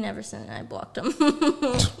 He never sent it. I blocked him.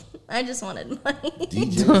 I just wanted money.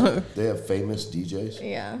 DJs? They have famous DJs?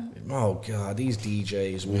 Yeah. Oh god, these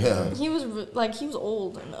DJs. Man. Yeah. He was he was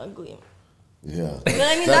old and ugly. Yeah. But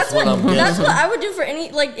I mean, that's what I would do for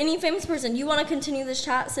any famous person. You want to continue this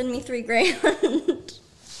chat? Send me $3,000.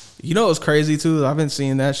 You know what's crazy too? I've been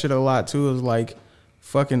seeing that shit a lot too. Is like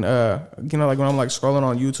fucking you know, like when I'm like scrolling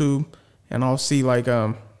on YouTube and I'll see like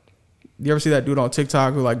you ever see that dude on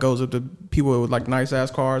TikTok who like goes up to people with like nice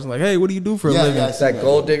ass cars and like, hey, what do you do for a living? Yeah, It's that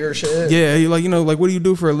gold digger shit. Yeah, he like, you know, like what do you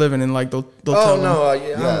do for a living? And like they'll Oh tell them. no,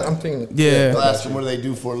 Yeah. I'm thinking. Yeah. They'll ask them what do they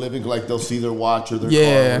do for a living, like they'll see their watch or their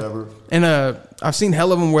Yeah, car or whatever. and I've seen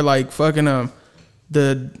hell of them where like fucking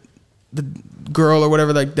the girl or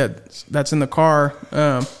whatever like that's in the car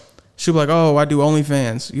she'll be like, oh, I do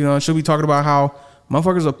OnlyFans, you know, and she'll be talking about how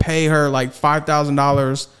motherfuckers will pay her like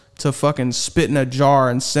 $5,000 to fucking spit in a jar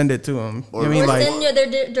and send it to them. You know what I mean, Or like send you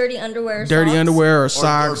their dirty underwear. Or dirty socks. underwear or Or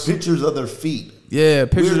socks. pictures of their feet. Yeah,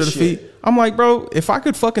 pictures Weird of the shit. feet. I'm like, bro, if I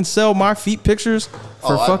could fucking sell my feet pictures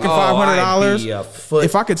for I'd fucking be- I'd be a $500, foot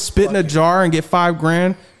if I could spit in a jar and get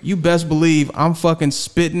 $5,000, you best believe I'm fucking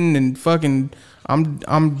spitting and fucking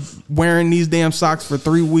I'm wearing these damn socks for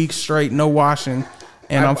 3 weeks straight, no washing,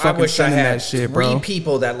 and I'm fucking wish I sending had that shit, 3 bro.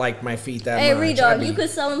 people that like my feet that Hey, much. Redog, I'd you be- could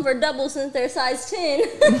sell them for double since they're size 10.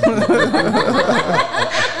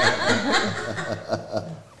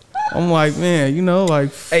 I'm like, man, you know,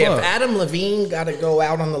 like, Hey, if fuck. Adam Levine got to go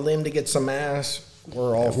out on the limb to get some ass,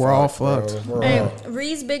 we're all fucked. bro. We're Hey, all-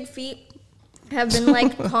 Ree's big feet have been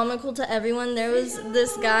like comical to everyone. There was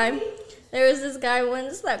this guy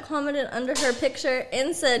once that commented under her picture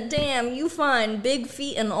and said, damn, you fine, big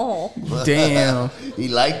feet and all. Damn. He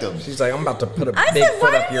liked them. She's like, I'm about to put a I big said,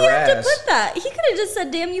 foot why up did your you have to ass. put that? He could have just said,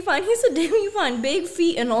 damn, you fine. He said, damn, you fine, big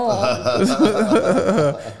feet and all.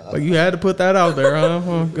 Like, you had to put that out there, huh?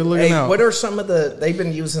 Well, good looking Hey, out. what are some of the? They've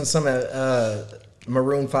been using some of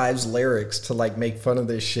Maroon 5's lyrics to like make fun of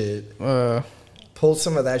this shit. Pull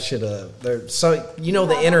some of that shit up.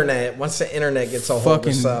 The internet. Once the internet gets a hold of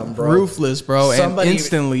Fucking something, bro, ruthless, bro, and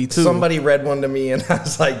instantly too. Somebody read one to me, and I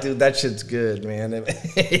was like, "Dude, that shit's good, man."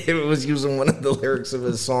 It was using one of the lyrics of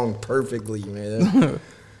his song perfectly, man.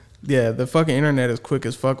 Yeah, the fucking internet is quick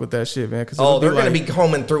as fuck with that shit, man. They're gonna be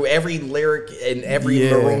combing through every lyric in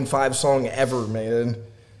every Maroon 5 song ever, man.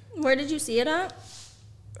 Where did you see it at?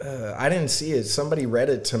 I didn't see it. Somebody read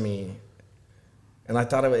it to me. And I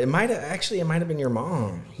thought it might have been your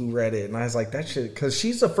mom who read it. And I was like, that shit, because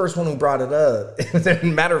she's the first one who brought it up.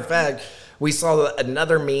 Matter of fact, we saw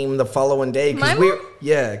another meme the following day.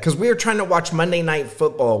 Because we were trying to watch Monday Night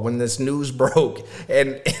Football when this news broke.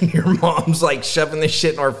 And your mom's like shoving this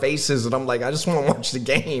shit in our faces. And I'm like, I just want to watch the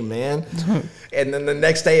game, man. And then the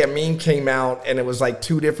next day a meme came out and it was like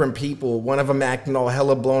 2 different people. One of them acting all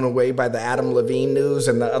hella blown away by the Adam Levine news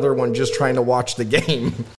and the other one just trying to watch the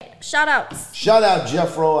game. Shout outs. Shout out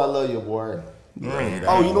Jeffro, I love you, boy.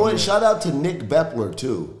 Oh, you know what? Shout out to Nick Bepler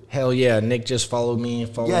too. Hell yeah, Nick just followed me.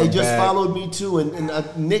 He just followed me too, and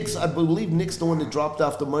I believe Nick's the one that dropped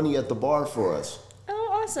off the money at the bar for us.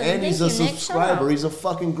 Oh, awesome! And he's a Nick. subscriber. He's a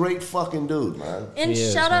fucking great fucking dude, man. And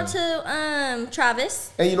shout out to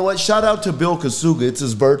Travis. And you know what? Shout out to Bill Kasuga. It's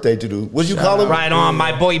his birthday to do. What'd you call him? Right on,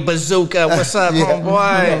 my boy Bazooka. What's up,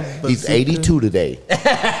 homeboy? He's 82 today.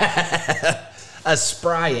 A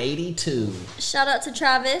spry 82. Shout out to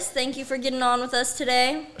Travis. Thank you for getting on with us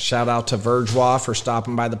today. Shout out to Vergeois for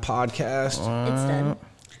stopping by the podcast. It's dead.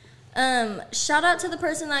 Shout out to the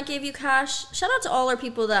person that gave you cash. Shout out to all our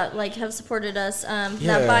people that have supported us.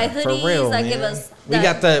 That buy hoodies, real, that man. give us.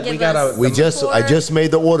 I just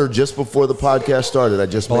made the order just before the podcast started. I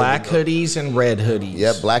just black hoodies and red hoodies.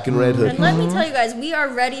 Yeah, black and red hoodies. And let me tell you guys, we are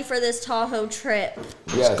ready for this Tahoe trip.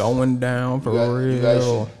 Yes. It's going down for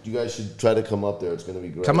real. You guys should try to come up there. It's going to be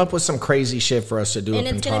great. Come up with some crazy shit for us to do. And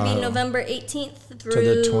it's going to be November 18th through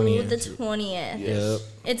the 20th. Yep.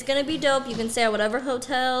 It's going to be dope. You can stay at whatever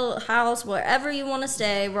hotel, house, wherever you want to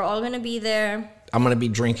stay. We're all going to be there. I'm going to be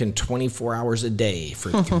drinking 24 hours a day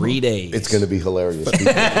for 3 days. It's going to be hilarious. When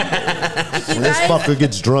this fucker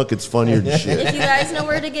gets drunk, it's funnier than shit. If you guys know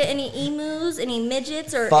where to get any emus, any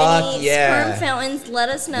midgets, or any sperm fountains, let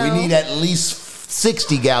us know. We need at least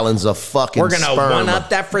 60 gallons of fucking sperm. We're going to one-up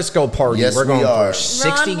that Frisco party. Yes, we're going we are.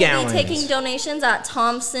 60 gallons. We'll be taking donations at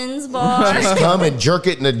Thompson's Bar. Just come and jerk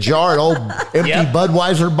it in a jar, an old empty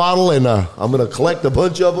Budweiser bottle, and I'm going to collect a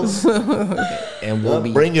bunch of them. And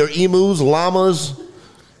we'll bring your emus, llamas,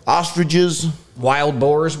 ostriches. Wild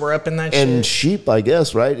boars were up in that shit. And sheep, I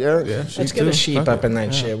guess, right, Eric? Yeah, let's get a sheep up in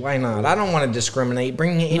that shit. Why not? I don't want to discriminate.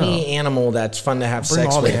 Bring any animal that's fun to have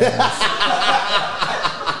sex with.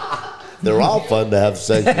 They're all fun to have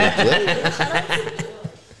sex with.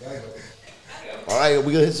 All right,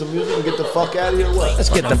 we gonna hit some music and get the fuck out of here. What? Let's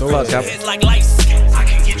get the fuck up. It's like lights. I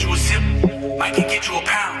can get you a zip. I can get you a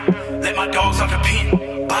pound. Let my dogs out the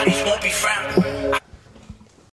pen. Bodies won't be found.